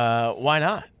why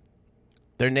not?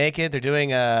 They're naked. They're doing.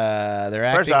 They're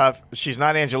acting. First off, she's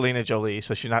not Angelina Jolie,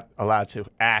 so she's not allowed to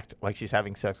act like she's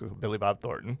having sex with Billy Bob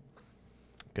Thornton.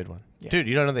 Good one, Yeah. dude.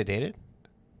 You don't know they dated?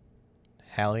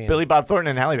 Hallie and Billy Bob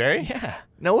Thornton and Halle Berry? Yeah,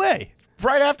 No way.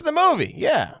 right after the movie.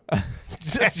 Yeah,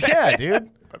 just yeah, dude.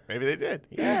 But maybe they did.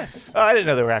 Yes. Oh, I didn't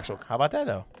know they were actual. How about that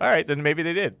though? All right, then maybe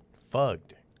they did.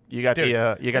 Fugged. You got Dude,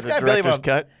 the this guy, director's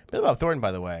cut. Billy Bob Thornton,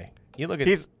 by the way. You look at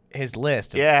his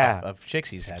list of chicks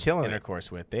he's had killing it.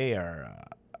 intercourse with. They are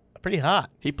pretty hot.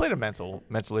 He played a mentally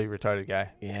retarded guy.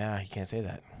 Yeah, you can't say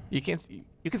that. You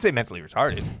can say mentally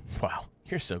retarded. Wow,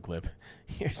 you're so glib.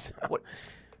 You're so. What?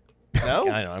 No.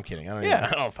 I know. I'm kidding. I don't. Yeah.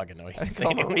 I don't fucking know. He can't say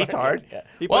call him a anymore. retard. Yeah.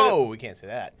 He played Whoa, we can't say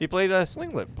that. He played a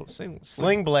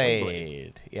Sling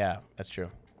Blade. Yeah, that's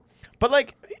true. But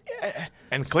like,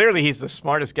 And clearly, he's the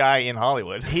smartest guy in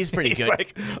Hollywood. He's pretty good.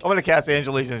 Like, I'm going to cast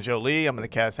Angelina Jolie. I'm going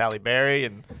to cast Halle Berry.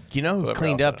 And you know who whoever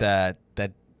cleaned else up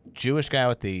that Jewish guy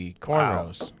with the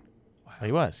cornrows? Wow.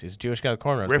 He was. He's a Jewish guy with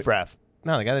cornrows. Riff Raff.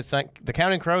 No, the guy that's the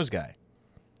Counting Crows guy.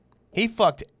 He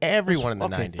fucked everyone in the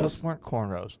Okay, 90s. those weren't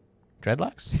cornrows.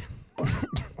 Dreadlocks? Those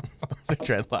are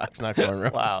dreadlocks, not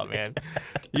cornrows. Wow, man.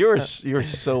 You're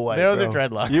so white. Those bro. are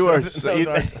dreadlocks. You are Those so. are You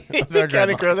dreadlocks.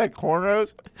 Counting Crows had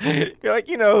cornrows? You're like,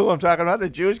 you know who I'm talking about, the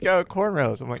Jewish guy with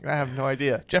cornrows. I'm like, I have no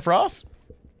idea. Jeff Ross?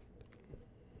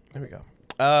 There we go.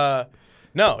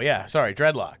 No, yeah, sorry,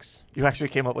 dreadlocks. You actually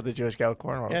came up with the Jewish guy with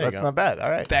cornrows. There you That's go. not bad.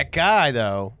 All right. That guy,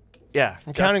 though, Yeah.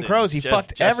 from Counting Crows, he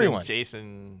fucked Justin, everyone.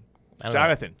 Jason. I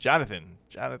don't know.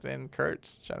 Jonathan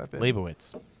Kurtz. Jonathan.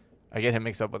 Leibowitz. I get him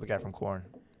mixed up with the guy from Korn.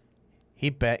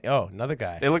 Another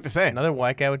guy. They look the same. Another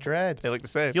white guy with dreads. They look the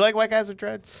same. You like white guys with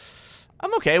dreads?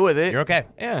 I'm okay with it. You're okay.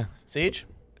 Yeah. Siege?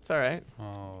 It's all right.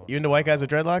 Oh. You into white guys with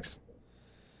dreadlocks?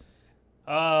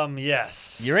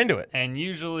 Yes. You're into it. And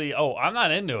usually, I'm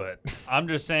not into it. I'm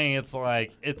just saying it's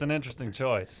like, it's an interesting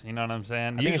choice. You know what I'm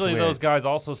saying? think it's Usually weird. those guys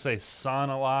also say son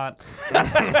a lot.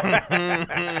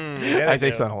 I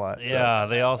say son a lot. So. Yeah,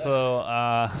 they also,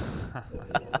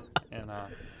 you know.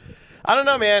 I don't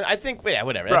know, man. I think, yeah,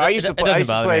 whatever. Bro, I used to It doesn't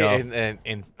bother me at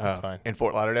all. play in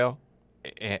Fort Lauderdale,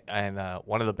 and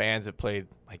one of the bands that played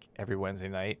like every Wednesday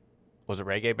night was a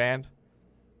reggae band,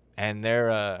 and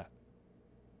their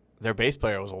bass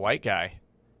player was a white guy.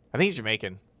 I think he's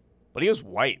Jamaican, but he was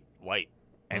white,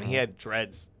 and he had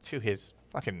dreads to his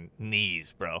fucking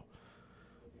knees, bro.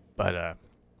 But I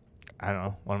don't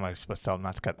know. What am I supposed to tell him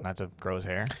not to grow his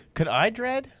hair? Could I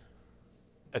dread?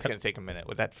 That's gonna take a minute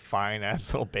with that fine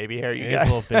ass little baby hair you It got. is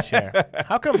a little bitch hair.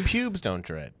 How come pubes don't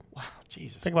dread? Wow,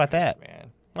 Jesus. Think about that.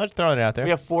 man. I'm just throwing it out there.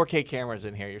 We have 4K cameras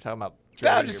in here. You're talking about.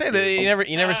 I'm just saying that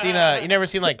you never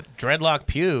seen like dreadlock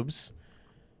pubes.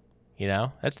 You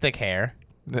know, that's thick hair.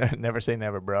 Never say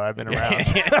never, bro. I've been around.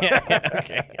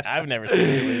 Okay, I've never seen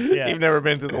it. At least, yeah. You've never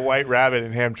been to the White Rabbit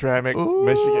in Hamtramck, Ooh-wee.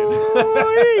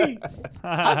 Michigan.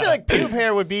 I feel like pube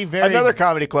hair would be very Another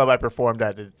comedy club I performed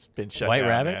at that's been shut White down.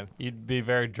 Rabbit? Man. You'd be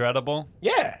very dreadable.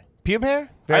 Yeah, pube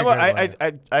hair. Very dreadable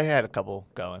hair. I had a couple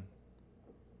going.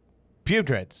 Pube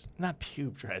dreads. Not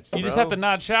pube dreads. You just bro. have to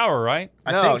not shower, right?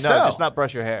 I No, think no, so. just not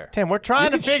brush your hair. Tim, we're trying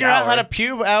to can figure out how shower. to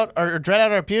pube out or dread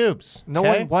out our pubes. No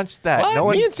okay? one wants that. What? No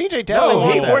one. Me and CJ definitely No,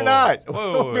 want that. we're not.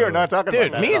 Whoa. We are not talking Dude,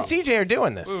 about that. me at and all. CJ are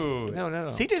doing this. Ooh. No.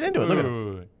 CJ's into it. Look at him.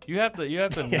 Ooh. You have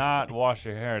to not wash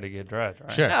your hair to get dreads,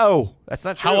 right? Sure. No, that's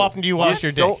not true. How often do you wash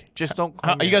your dick? Don't.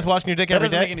 Are you guys washing your dick That every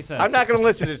doesn't day? make any sense. I'm not going to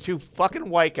listen to two fucking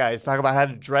white guys talk about how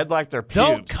to dreadlock their pubes.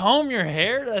 Don't comb your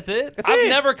hair. That's it. That's I've it.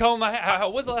 never combed my hair.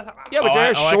 What's the last time? Yeah, but your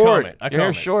hair's I short. comb it. I Your comb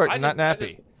hair's it. short, I not just-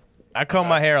 nappy. I comb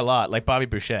my hair a lot, like Bobby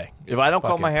Boucher. If I don't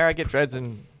Fuck comb it. my hair, I get dreads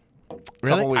in.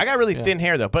 Really? Couple weeks. I got really Yeah. thin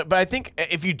hair though, but I think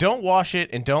if you don't wash it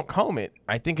and don't comb it,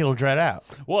 I think it'll dread out.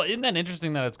 Well, isn't that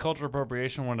interesting that it's cultural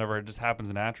appropriation whenever it just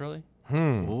happens naturally?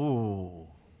 Ooh.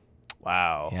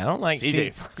 Wow. Yeah, I don't like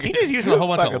CJ. CJ's using a whole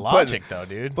bunch Fucking of logic though,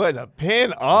 dude. Putting a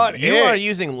pin on You it. are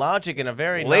using logic in a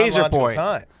very Laser non-logical point.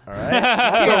 time. All right.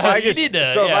 So if I You just, need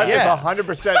to- so if yeah. I'm Yeah. just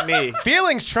 100% me.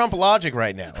 Feelings trump logic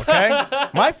right now, okay?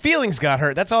 My feelings got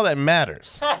hurt. That's all that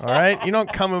matters. All right? You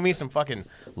don't come with me some fucking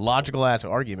logical ass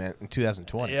argument in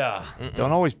 2020. Yeah.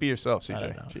 Don't always be yourself, CJ. I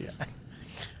don't know. Jeez.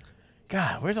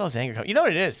 God, where's all this anger coming? You know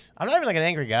what it is? I'm not even like an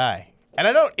angry guy. And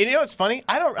I don't, and you know what's funny?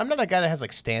 I'm not a guy that has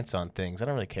like stance on things. I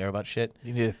don't really care about shit.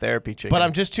 You need a therapy chicken. But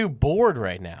I'm just too bored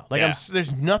right now. Like Yeah.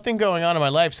 there's nothing going on in my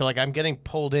life, so like I'm getting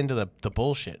pulled into the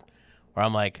bullshit. Where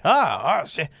I'm like,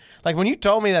 shit. Like when you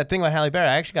told me that thing about Halle Berry,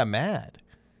 I actually got mad.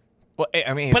 Well,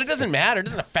 I mean, But it doesn't matter. It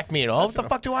doesn't affect me at all. What the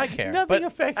fuck do I care? Nothing but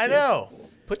affects I you. know.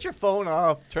 Put your phone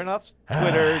off. Turn off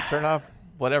Twitter. Turn off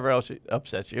whatever else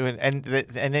upsets you, and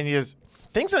then you just.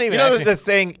 Things don't even You know actually. the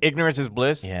saying, "Ignorance is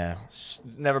bliss." Yeah.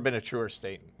 Never been a truer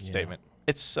statement.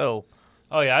 It's so.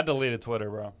 Oh yeah, I deleted Twitter,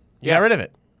 bro. You got rid of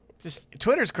it. Just,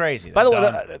 Twitter's crazy. by the way,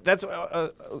 Dumb. that's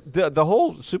the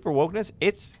whole super wokeness.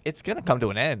 It's gonna come to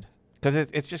an end because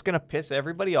it's just gonna piss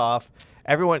everybody off.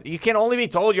 Everyone, you can only be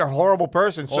told you're a horrible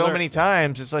person so they're- many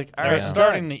times. It's like, all They're right, I'm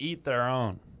starting done. to eat their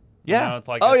own. Yeah. You know, it's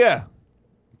like oh it's, yeah.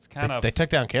 It's kind of They took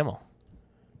down Kimmel.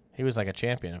 He was like a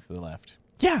champion for the left.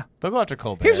 Yeah. They'll go after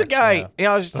Colbert. Here's a guy. Yeah. You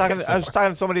know, I was talking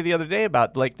to somebody the other day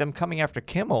about like them coming after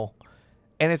Kimmel,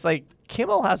 and it's like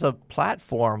Kimmel has a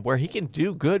platform where he can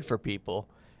do good for people,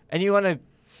 and you want to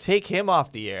take him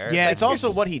off the air. Yeah, Like, it's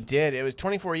also what he did. It was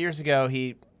 24 years ago.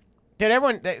 He did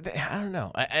everyone. I don't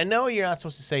know. I know you're not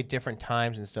supposed to say different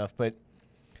times and stuff, but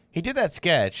he did that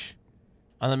sketch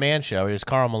on the Man Show. He was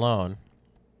Karl Malone,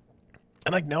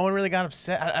 and like no one really got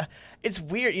upset. It's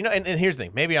weird, you know. And here's the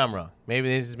thing. Maybe I'm wrong. Maybe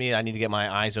this is me. I need to get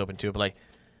my eyes open to it. But like,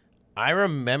 I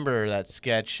remember that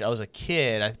sketch. I was a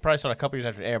kid. I probably saw it a couple years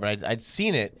after it aired, but I'd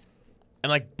seen it, and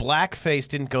like blackface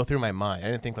didn't go through my mind. I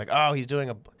didn't think like, oh, he's doing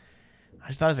a. I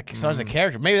just thought it was a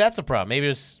character. Maybe that's the problem. Maybe it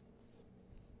was.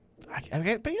 But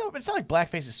you know, it's not like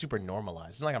blackface is super normalized.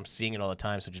 It's not like I'm seeing it all the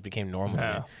time, so it just became normal. to me.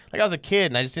 No. Like I was a kid,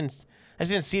 and I just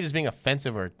didn't see it as being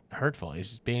offensive or hurtful.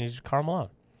 He's just Karl Malone.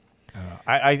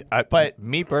 But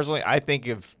me personally, I think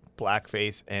of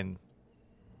blackface and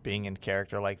being in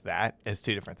character like that as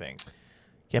two different things.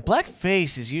 Yeah,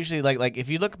 blackface is usually like if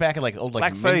you look back at like old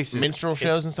like Blackface is- minstrel it's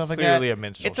shows and stuff like that. clearly a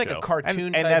minstrel It's like show. a cartoon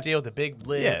And type that's- deal with the big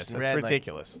lips. Yes, and that's red, like-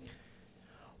 ridiculous.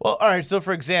 Well, all right. So,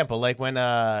 for example, like when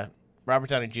Robert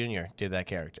Downey Jr. did that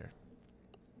character,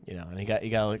 you know, and he got a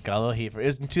little heat for it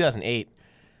was in 2008.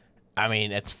 I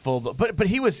mean, it's full, but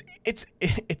he was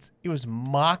he was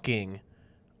mocking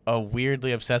a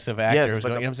weirdly obsessive actor. Yes, who's but,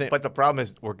 going, you know what I'm saying? but the problem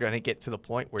is we're going to get to the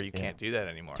point where you can't do that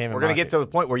anymore. Can't even We're going mock to get it. to the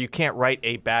point where you can't write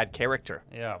a bad character.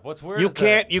 yeah. What's weird? You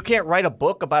is can't write a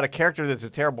book about a character that's a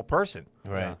terrible person.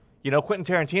 right. Yeah. You know, Quentin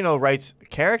Tarantino writes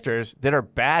characters that are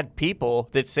bad people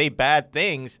that say bad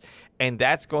things, and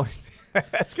that's going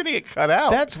to get cut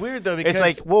out. That's weird though because it's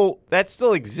like, well, that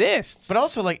still exists. but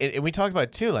also like and we talked about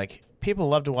it too. Like people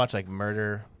love to watch like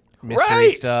murder mystery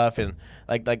Right. stuff and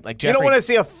like Jeffrey. you don't want to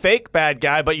see a fake bad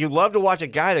guy, but you love to watch a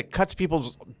guy that cuts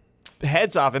people's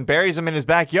heads off and buries them in his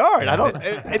backyard. I don't.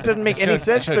 It doesn't make any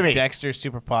sense to me. Dexter's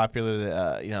super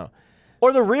popular. You know.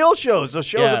 Or the real shows, the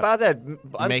shows Yeah. about that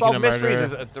a unsolved mysteries.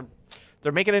 murderer.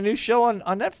 They're making a new show on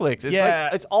Netflix. It's Yeah.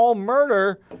 like it's all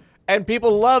murder, and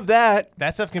people love that.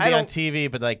 That stuff can I be on don't- TV,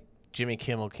 but like Jimmy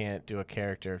Kimmel can't do a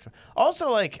character.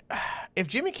 Also, like if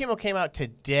Jimmy Kimmel came out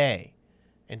today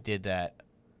and did that,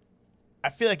 I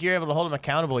feel like you're able to hold him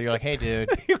accountable. You're like, hey, dude.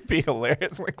 It'd be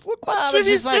hilarious. Like, look Well, what it's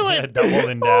Jimmy's just like- doing. Yeah,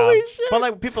 doubling down. Holy shit. But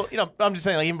like people, you know, I'm just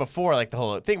saying, like even before like the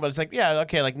whole thing, but it's like, yeah,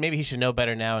 okay, like maybe he should know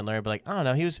better now and learn. But like, I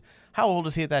don't know, how old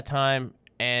was he at that time?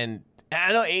 And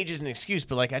I know age is an excuse,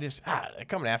 but like I just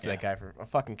coming after that guy for a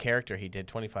fucking character he did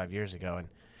 25 years ago, and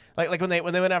like when they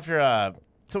went after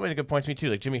so many good points to me too,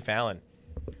 like Jimmy Fallon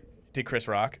did Chris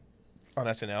Rock on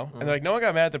SNL, and they're like no one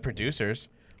got mad at the producers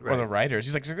or the writers.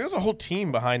 He's like there was a whole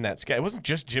team behind that sketch. It wasn't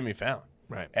just Jimmy Fallon.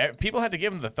 Right. People had to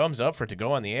give him the thumbs up for it to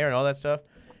go on the air and all that stuff,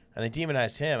 and they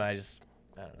demonized him. I don't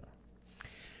know.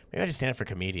 Maybe I just stand for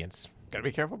comedians. Gotta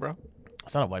be careful, bro.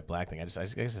 It's not a white black thing. I guess I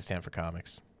stand for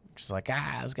comics. Just like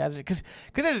those guys. Because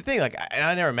there's the thing. Like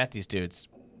I never met these dudes,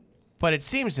 But it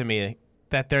seems to me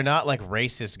that they're not like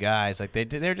racist guys. Like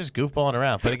they're just goofballing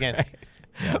around. But again,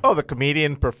 Oh, the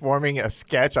comedian performing a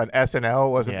sketch on SNL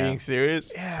wasn't being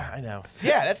serious. Yeah, I know.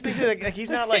 Yeah, that's the thing too. Like he's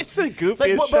not like It's the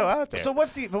goofiest show out there. So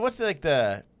what's the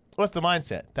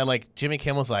mindset that like Jimmy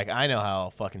Kimmel's like, I know how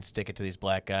I'll fucking stick it to these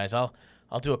black guys. I'll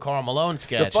do a Karl Malone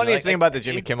sketch. The funniest thing about the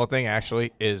Jimmy Kimmel thing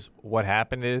actually is what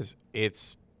happened is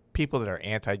it's people that are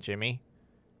anti-Jimmy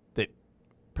that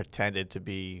pretended to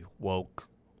be woke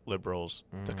liberals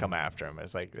to come after him.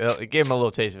 It's like it gave him a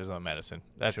little taste of his own medicine.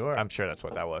 That's Sure. I'm sure that's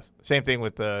what that was. Same thing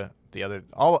with the other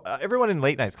everyone in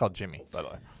late night's called Jimmy, by the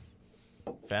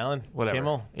way. Fallon, Whatever.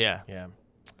 Kimmel. Yeah. Yeah.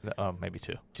 Maybe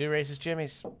two. Two racist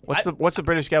Jimmys. What's the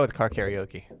British guy with car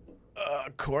karaoke?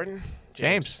 Corden?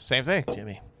 James. Same thing.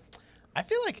 Jimmy. I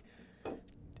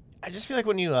just feel like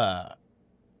when you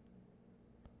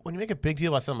make a big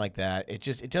deal about something like that, it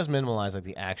does minimalize like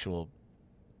the actual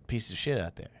piece of shit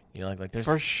out there. You know, like there's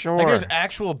For sure. like there's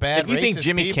actual bad. If you think racist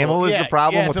Jimmy people- Kimmel is Yeah, the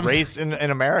problem yeah, with that's race in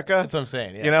America, That's what I'm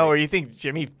saying. Yeah, you know, like or you think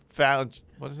Jimmy Fallon,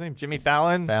 what's his name? Jimmy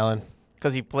Fallon? Fallon.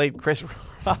 Because he played Chris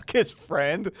Rock, his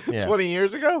friend, Yeah. 20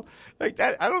 years ago. Like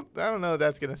that, I don't know if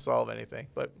that's gonna solve anything.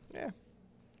 But yeah,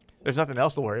 there's nothing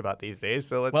else to worry about these days.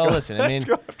 So let's Well, go. listen, I mean, let's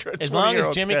go after a as long as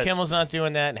 20-year-old Jimmy sketch. Kimmel's not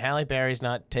doing that and Halle Berry's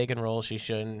not taking roles she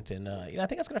shouldn't, and I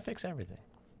think that's gonna fix everything.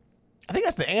 I think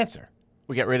that's the answer.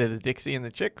 we get rid of the Dixie and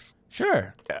the chicks.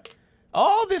 Sure. Yeah.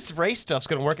 All this race stuff's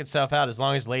gonna work itself out as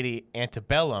long as Lady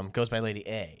Antebellum goes by Lady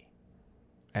A.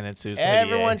 And then Sue's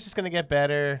Everyone's just gonna get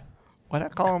better. why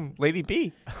not call him Lady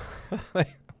B? What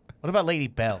about Lady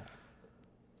Bell?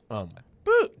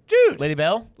 Dude, Lady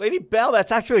Bell? Lady Bell.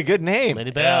 That's actually a good name.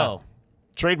 Lady Bell.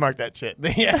 Trademark that shit.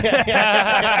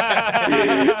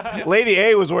 Yeah. Lady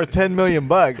A was worth $10 million.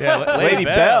 Yeah, Lady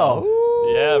Bell.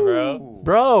 Yeah, bro.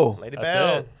 Bro, Lady That's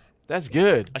Bell. it. that's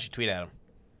good. I should tweet at him.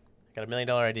 Got $1 million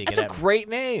ID. That's Get a at me. great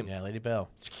name. Yeah, Lady Bell.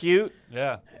 It's cute.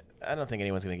 Yeah. I don't think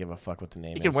anyone's gonna give a fuck what the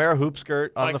name You is. can wear a hoop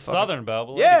skirt on Like the fucking- Southern Belle.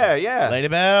 but Yeah, yeah. Lady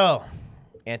Bell.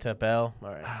 Antebell. All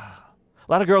right.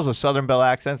 A lot of girls with Southern Belle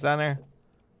accents down there.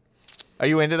 Are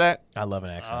you into that? I love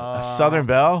an accent. A Southern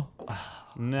Belle?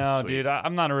 No, Sweet. dude,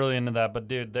 I'm not really into that. But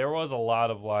dude, there was a lot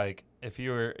of like, if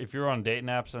you were on dating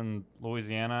apps in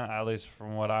Louisiana, at least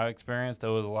from what I experienced, it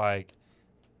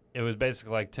was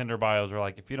basically like Tinder bios were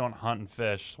like, if you don't hunt and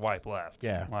fish, swipe left.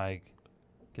 Yeah. Like,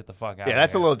 get the fuck out. Yeah, of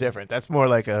that's a here. little different. That's more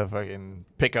like a fucking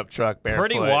pickup truck, barefoot,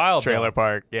 Pretty wild, trailer though.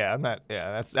 park. Yeah, I'm not.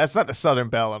 Yeah, that's not the Southern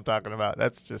Belle I'm talking about.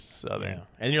 That's just Southern. Yeah.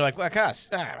 And you're like, well,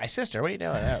 gosh, my sister, what are you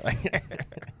doing?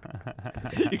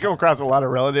 You come across a lot of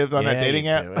relatives on that Yeah, dating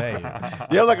you app. do. Yeah,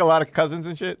 You have like a lot of cousins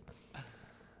and shit.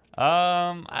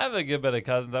 I have a good bit of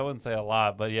cousins. I wouldn't say a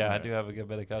lot, but yeah, I do have a good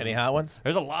bit of cousins. Any hot ones?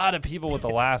 There's a lot of people with the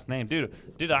last name, dude.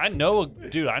 I know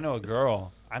a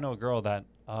girl. I know a girl that.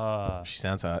 She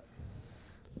sounds hot.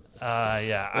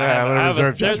 Yeah. I'm gonna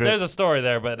reserve judgment. There's a story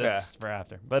there, but it's Yeah. for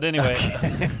after. But anyway,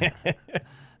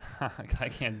 I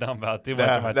can't dump out too much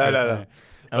of my No. truth.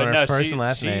 I want her first and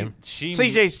last name.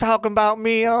 CJ's talking about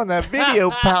me on that video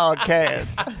podcast.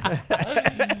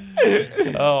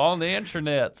 on the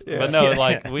internet. Yeah. But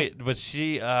no, but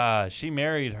she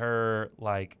married her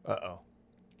like, Uh-oh.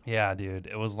 yeah, dude.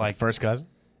 It was like First cousin?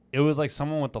 it was like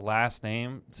someone with the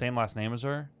same last name as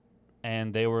her,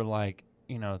 and they were like,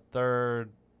 third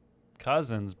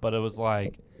cousins, but it was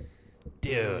like,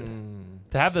 dude,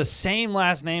 to have the same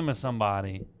last name as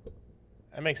somebody.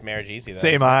 That makes marriage easy, though.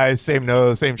 Same eyes, same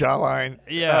nose, same jawline.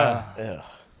 Yeah. Ugh.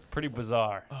 Pretty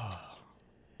bizarre.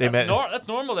 They met. That's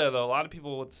normal there, though. A lot of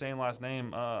people with the same last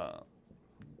name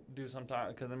do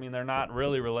sometimes, because, they're not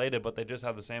really related, but they just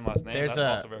have the same last name. There's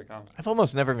That's also very common. I've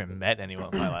almost never even met anyone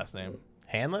with my last name.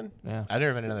 Hanlon? Yeah, I've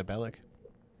never met another Bellak.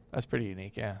 that's pretty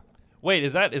unique. Yeah. Wait,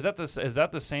 is that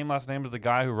the same last name as the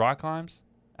guy who rock climbs?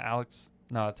 Alex?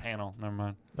 No, it's Hanel. Never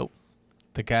mind.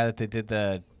 The guy that they did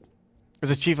the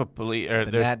There's a chief of police. Or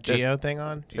the there's, Nat Geo thing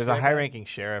on? Did you There's see a that? high-ranking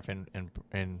sheriff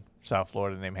in South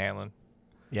Florida named Hanlon.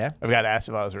 Yeah? I've got asked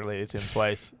if I was related to him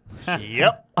twice.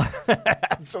 Yep.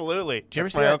 Absolutely. Did you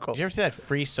That's my uncle. did you ever see that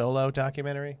Free Solo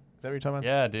documentary? Is that what you're talking about?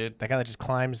 Yeah, dude. That guy that just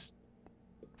climbs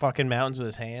fucking mountains with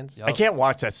his hands? Yup. I can't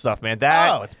watch that stuff, man.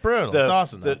 That Oh, it's brutal. It's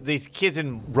awesome, though. These kids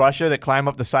in Russia that climb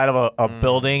up the side of a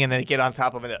building and then get on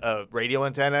top of a radio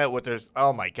antenna with their.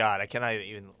 Oh my god, I cannot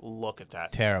even look at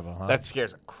that. Terrible, huh? That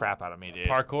scares the crap out of me, dude.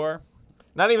 Parkour?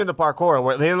 Not even the parkour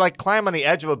where they like climb on the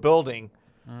edge of a building.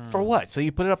 For what? So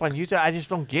you put it up on YouTube? I just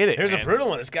don't get it. There's man. a brutal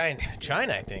one. This guy in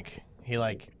China, I think. He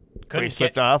couldn't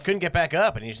slipped off? Couldn't get back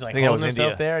up, and he's just like think that holding was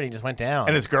himself India. there, and he just went down.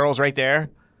 And his girl's right there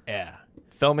yeah.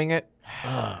 filming it. No,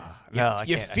 I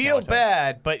You can't feel watch that.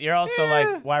 bad, but you're also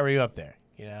like, why were you up there?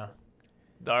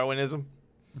 Darwinism.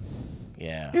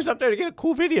 Yeah. He was up there to get a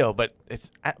cool video, but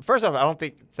it's first off, I don't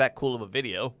think it's that cool of a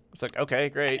video. It's like, okay,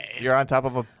 great, you're on top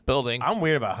of a building. I'm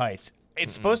weird about heights.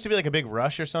 It's supposed to be like a big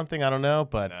rush or something. I don't know,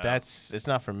 but it's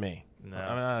not for me. No.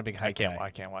 I'm not a big height guy. I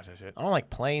can't watch that shit. I don't like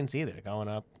planes either. Going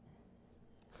up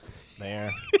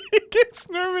there. He gets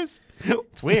nervous.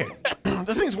 It's weird.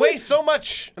 Those things weigh so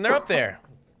much, and they're up there.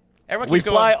 Everyone We keeps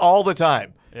going, fly all the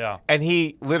time, Yeah. and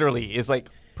he literally is like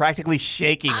practically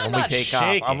shaking I'm when we not take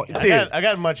shaking. off. Dude, I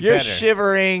got much you're better.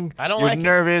 shivering. I don't you're like it.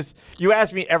 nervous. You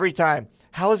ask me every time,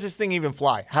 how does this thing even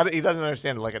fly? He doesn't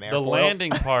understand it like an The airfoil.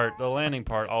 landing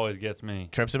part always gets me.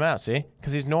 Trips him out, see?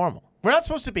 Because he's normal. We're not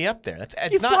supposed to be up there. It's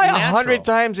You not fly natural. 100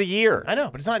 times a year. I know,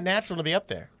 but it's not natural to be up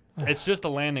there. It's just a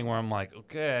landing where I'm like,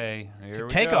 okay, here we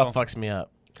Takeoff go. fucks me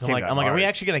up. 'Cause I'm Came like, down are we hard.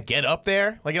 actually gonna get up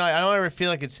there? Like, I don't ever feel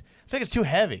like I feel like it's too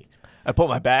heavy. I put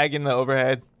my bag in the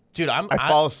overhead. Dude, I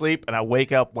fall asleep and I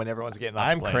wake up when everyone's getting off.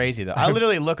 I'm the plane. crazy though. I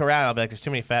literally look around. I'll be like, "There's too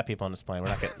many fat people on this plane. We're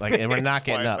not getting and we're not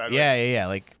getting Flying up." sideways. Yeah.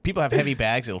 Like people have heavy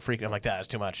bags. It'll freak me. I'm like, "That's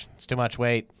too much. It's too much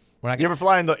weight." We're not. You ever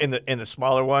fly in the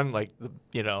smaller one, like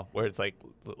where it's like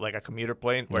a commuter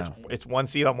plane, where No. it's one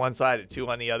seat on one side and two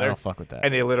on the other. I don't fuck with that.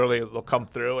 And they'll come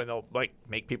through and they'll like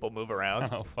make people move around.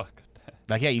 Oh, fuck that.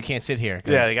 Like, yeah, you can't sit here.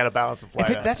 'Cause Yeah, they got to balance the flight.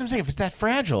 That's what I'm saying. If it's that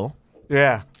fragile,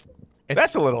 Yeah, it's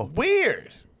that's a little.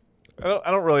 weird.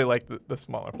 I don't really like the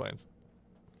smaller planes,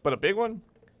 but a big one.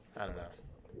 I don't know.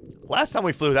 Last time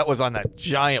we flew, that was on that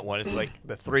giant one. It's like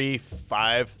the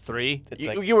 353. It's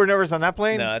like- You were nervous on that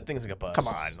plane? No, that thing's like a bus. Come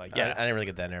on, like, yeah. I didn't really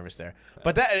get that nervous there.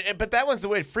 But that one's the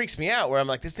way it freaks me out. Where I'm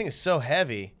like, this thing is so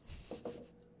heavy.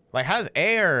 Like, how does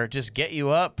air just get you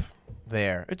up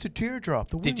there? It's a teardrop.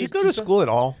 The Did wind you is go to just- school at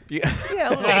all? Yeah. Yeah,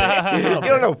 a little bit. You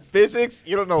don't know physics.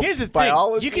 You don't know Here's the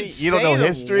biology. thing. You can you don't know say the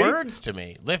history. words to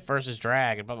me. Lift versus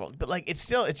drag and blah, blah, blah. But like it's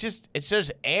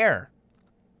just air.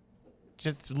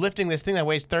 Just lifting this thing that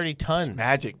weighs 30 tons.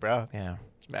 Magic, bro. Yeah.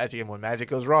 It's magic, and when magic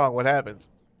goes wrong, what happens?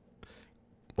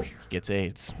 Gets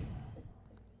AIDS.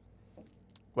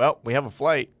 Well, we have a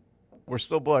flight. We're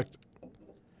still booked.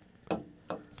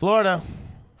 Florida.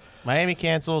 Miami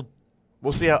canceled.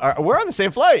 We'll see how. We're on the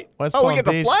same flight. West we Palm get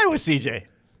to Beach. fly with CJ.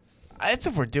 It's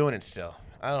if we're doing it still.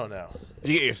 I don't know.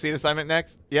 Did you get your seat assignment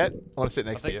next yet? I want to sit I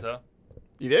next to think you. so.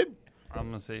 You did? I'm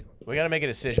going to see. We got to make a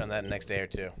decision on that next day or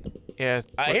two. Yeah.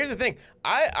 Here's the thing.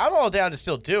 I'm all down to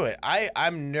still do it.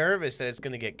 I'm nervous that it's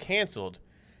going to get canceled,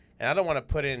 and I don't want to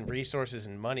put in resources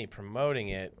and money promoting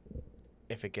it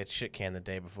if it gets shit canned the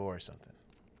day before or something.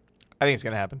 I think it's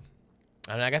gonna happen.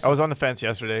 I mean, I guess I was on the fence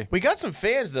yesterday. we got some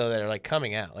fans though that are like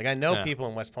coming out. Like I know Yeah. people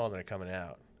in West Palm that are coming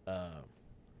out.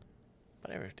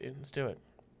 Whatever, dude. Let's do it.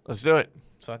 Let's do it.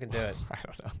 Fucking do it. I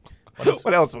don't know.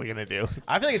 What else are we gonna do?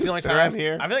 I feel like it's the only Sit time. around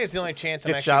here? I feel like it's the only chance I'm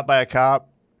Get actually. shot by a cop?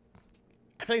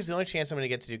 I feel like it's the only chance I'm going to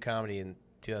get to do comedy in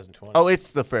 2020. Oh, it's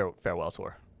the farewell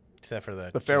tour. Except for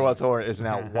The farewell tour is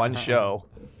now one show.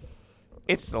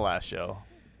 It's the last show.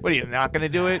 What are you not gonna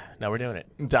do it? No, we're doing it.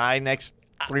 Die next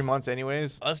 3 months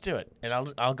anyways? Let's do it. And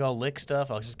I'll go lick stuff.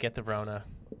 I'll just get the Rona.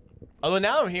 Although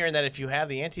now I'm hearing that if you have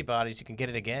the antibodies, you can get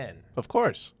it again. Of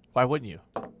course. Why wouldn't you?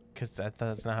 Because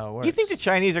that's not how it works. You think the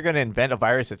Chinese are going to invent a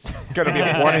virus that's going to be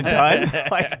one and done?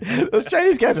 Like, those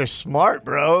Chinese guys are smart,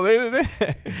 bro.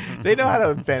 They know how to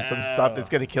invent some stuff that's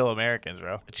going to kill Americans,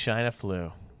 bro. China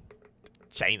flu.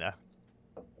 China.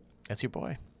 That's your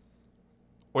boy.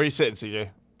 Where are you sitting, CJ?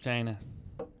 China.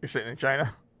 You're sitting in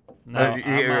China? No, You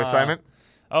get your assignment?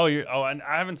 I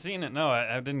haven't seen it. No,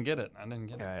 I didn't get it. I didn't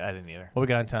get it. Yeah, I didn't either. What we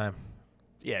got on time?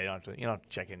 Yeah, you don't have to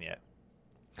check in yet.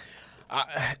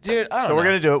 Dude, I don't know. So we're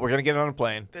going to do it. We're going to get on a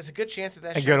plane There's a good chance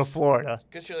that and go to Florida.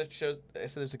 Good show that shows. I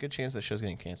said there's a good chance that show's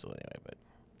getting canceled anyway.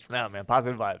 But No, man,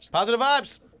 positive vibes. positive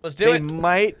vibes. Let's do They it.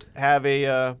 might have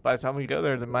by the time we go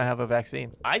there, they might have a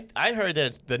vaccine. I heard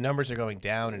that the numbers are going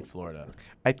down in Florida.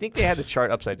 I think they had the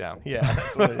chart upside down. Yeah,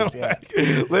 that's what it is.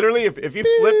 Yeah. Literally, if you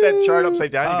flip that chart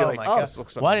upside down, you'd be like, my oh, God. this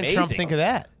looks Why didn't Trump amazing. think of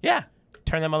that? Yeah,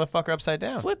 Turn that motherfucker upside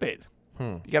down. flip it.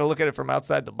 You got to look at it from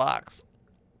outside the box.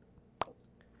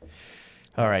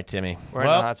 All right, Timmy. We're in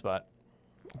the hot spot.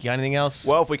 You got anything else?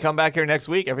 Well, if we come back here next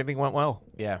week, everything went well,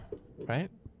 Yeah. right?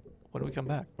 When do we come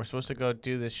back? We're supposed to go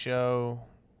do this show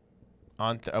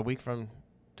on a week from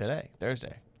today,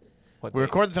 Thursday. What We date?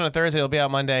 record this on a Thursday. It'll be out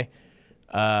Monday.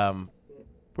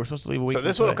 We're supposed to leave a week. So from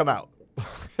this will today. come out.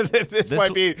 this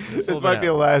might be will the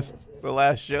be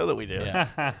last show that we do.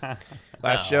 Yeah.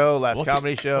 Last show, last We'll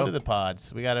comedy show. We'll do the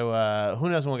pods. We got to. Who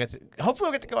knows when we'll get to? Hopefully,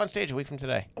 we'll get to go on stage a week from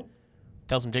today.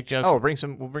 Tell some dick jokes. We'll bring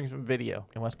some video.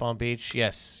 In West Palm Beach.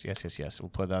 Yes. We'll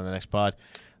put it on the next pod.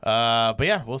 But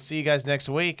yeah, we'll see you guys next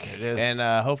week. It is. And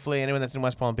hopefully anyone that's in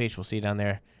West Palm Beach, we'll see you down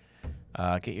there.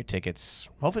 Get your tickets.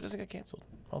 Hopefully it doesn't get canceled.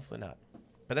 Hopefully not.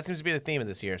 But that seems to be the theme of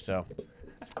this year. So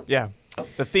Yeah.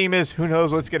 The theme is who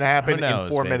knows what's going to happen who knows,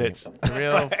 in 4 baby? minutes. It's a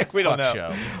real We don't fuck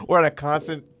know. show. We're on a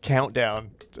constant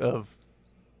countdown of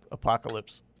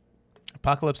apocalypse.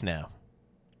 Apocalypse now.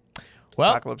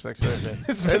 Well, Apocalypse next Thursday.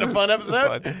 this has been a fun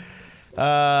episode.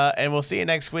 Fun. And we'll see you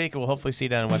next week. We'll hopefully see you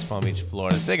down in West Palm Beach,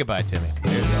 Florida. Say goodbye, Timmy.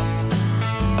 There you go.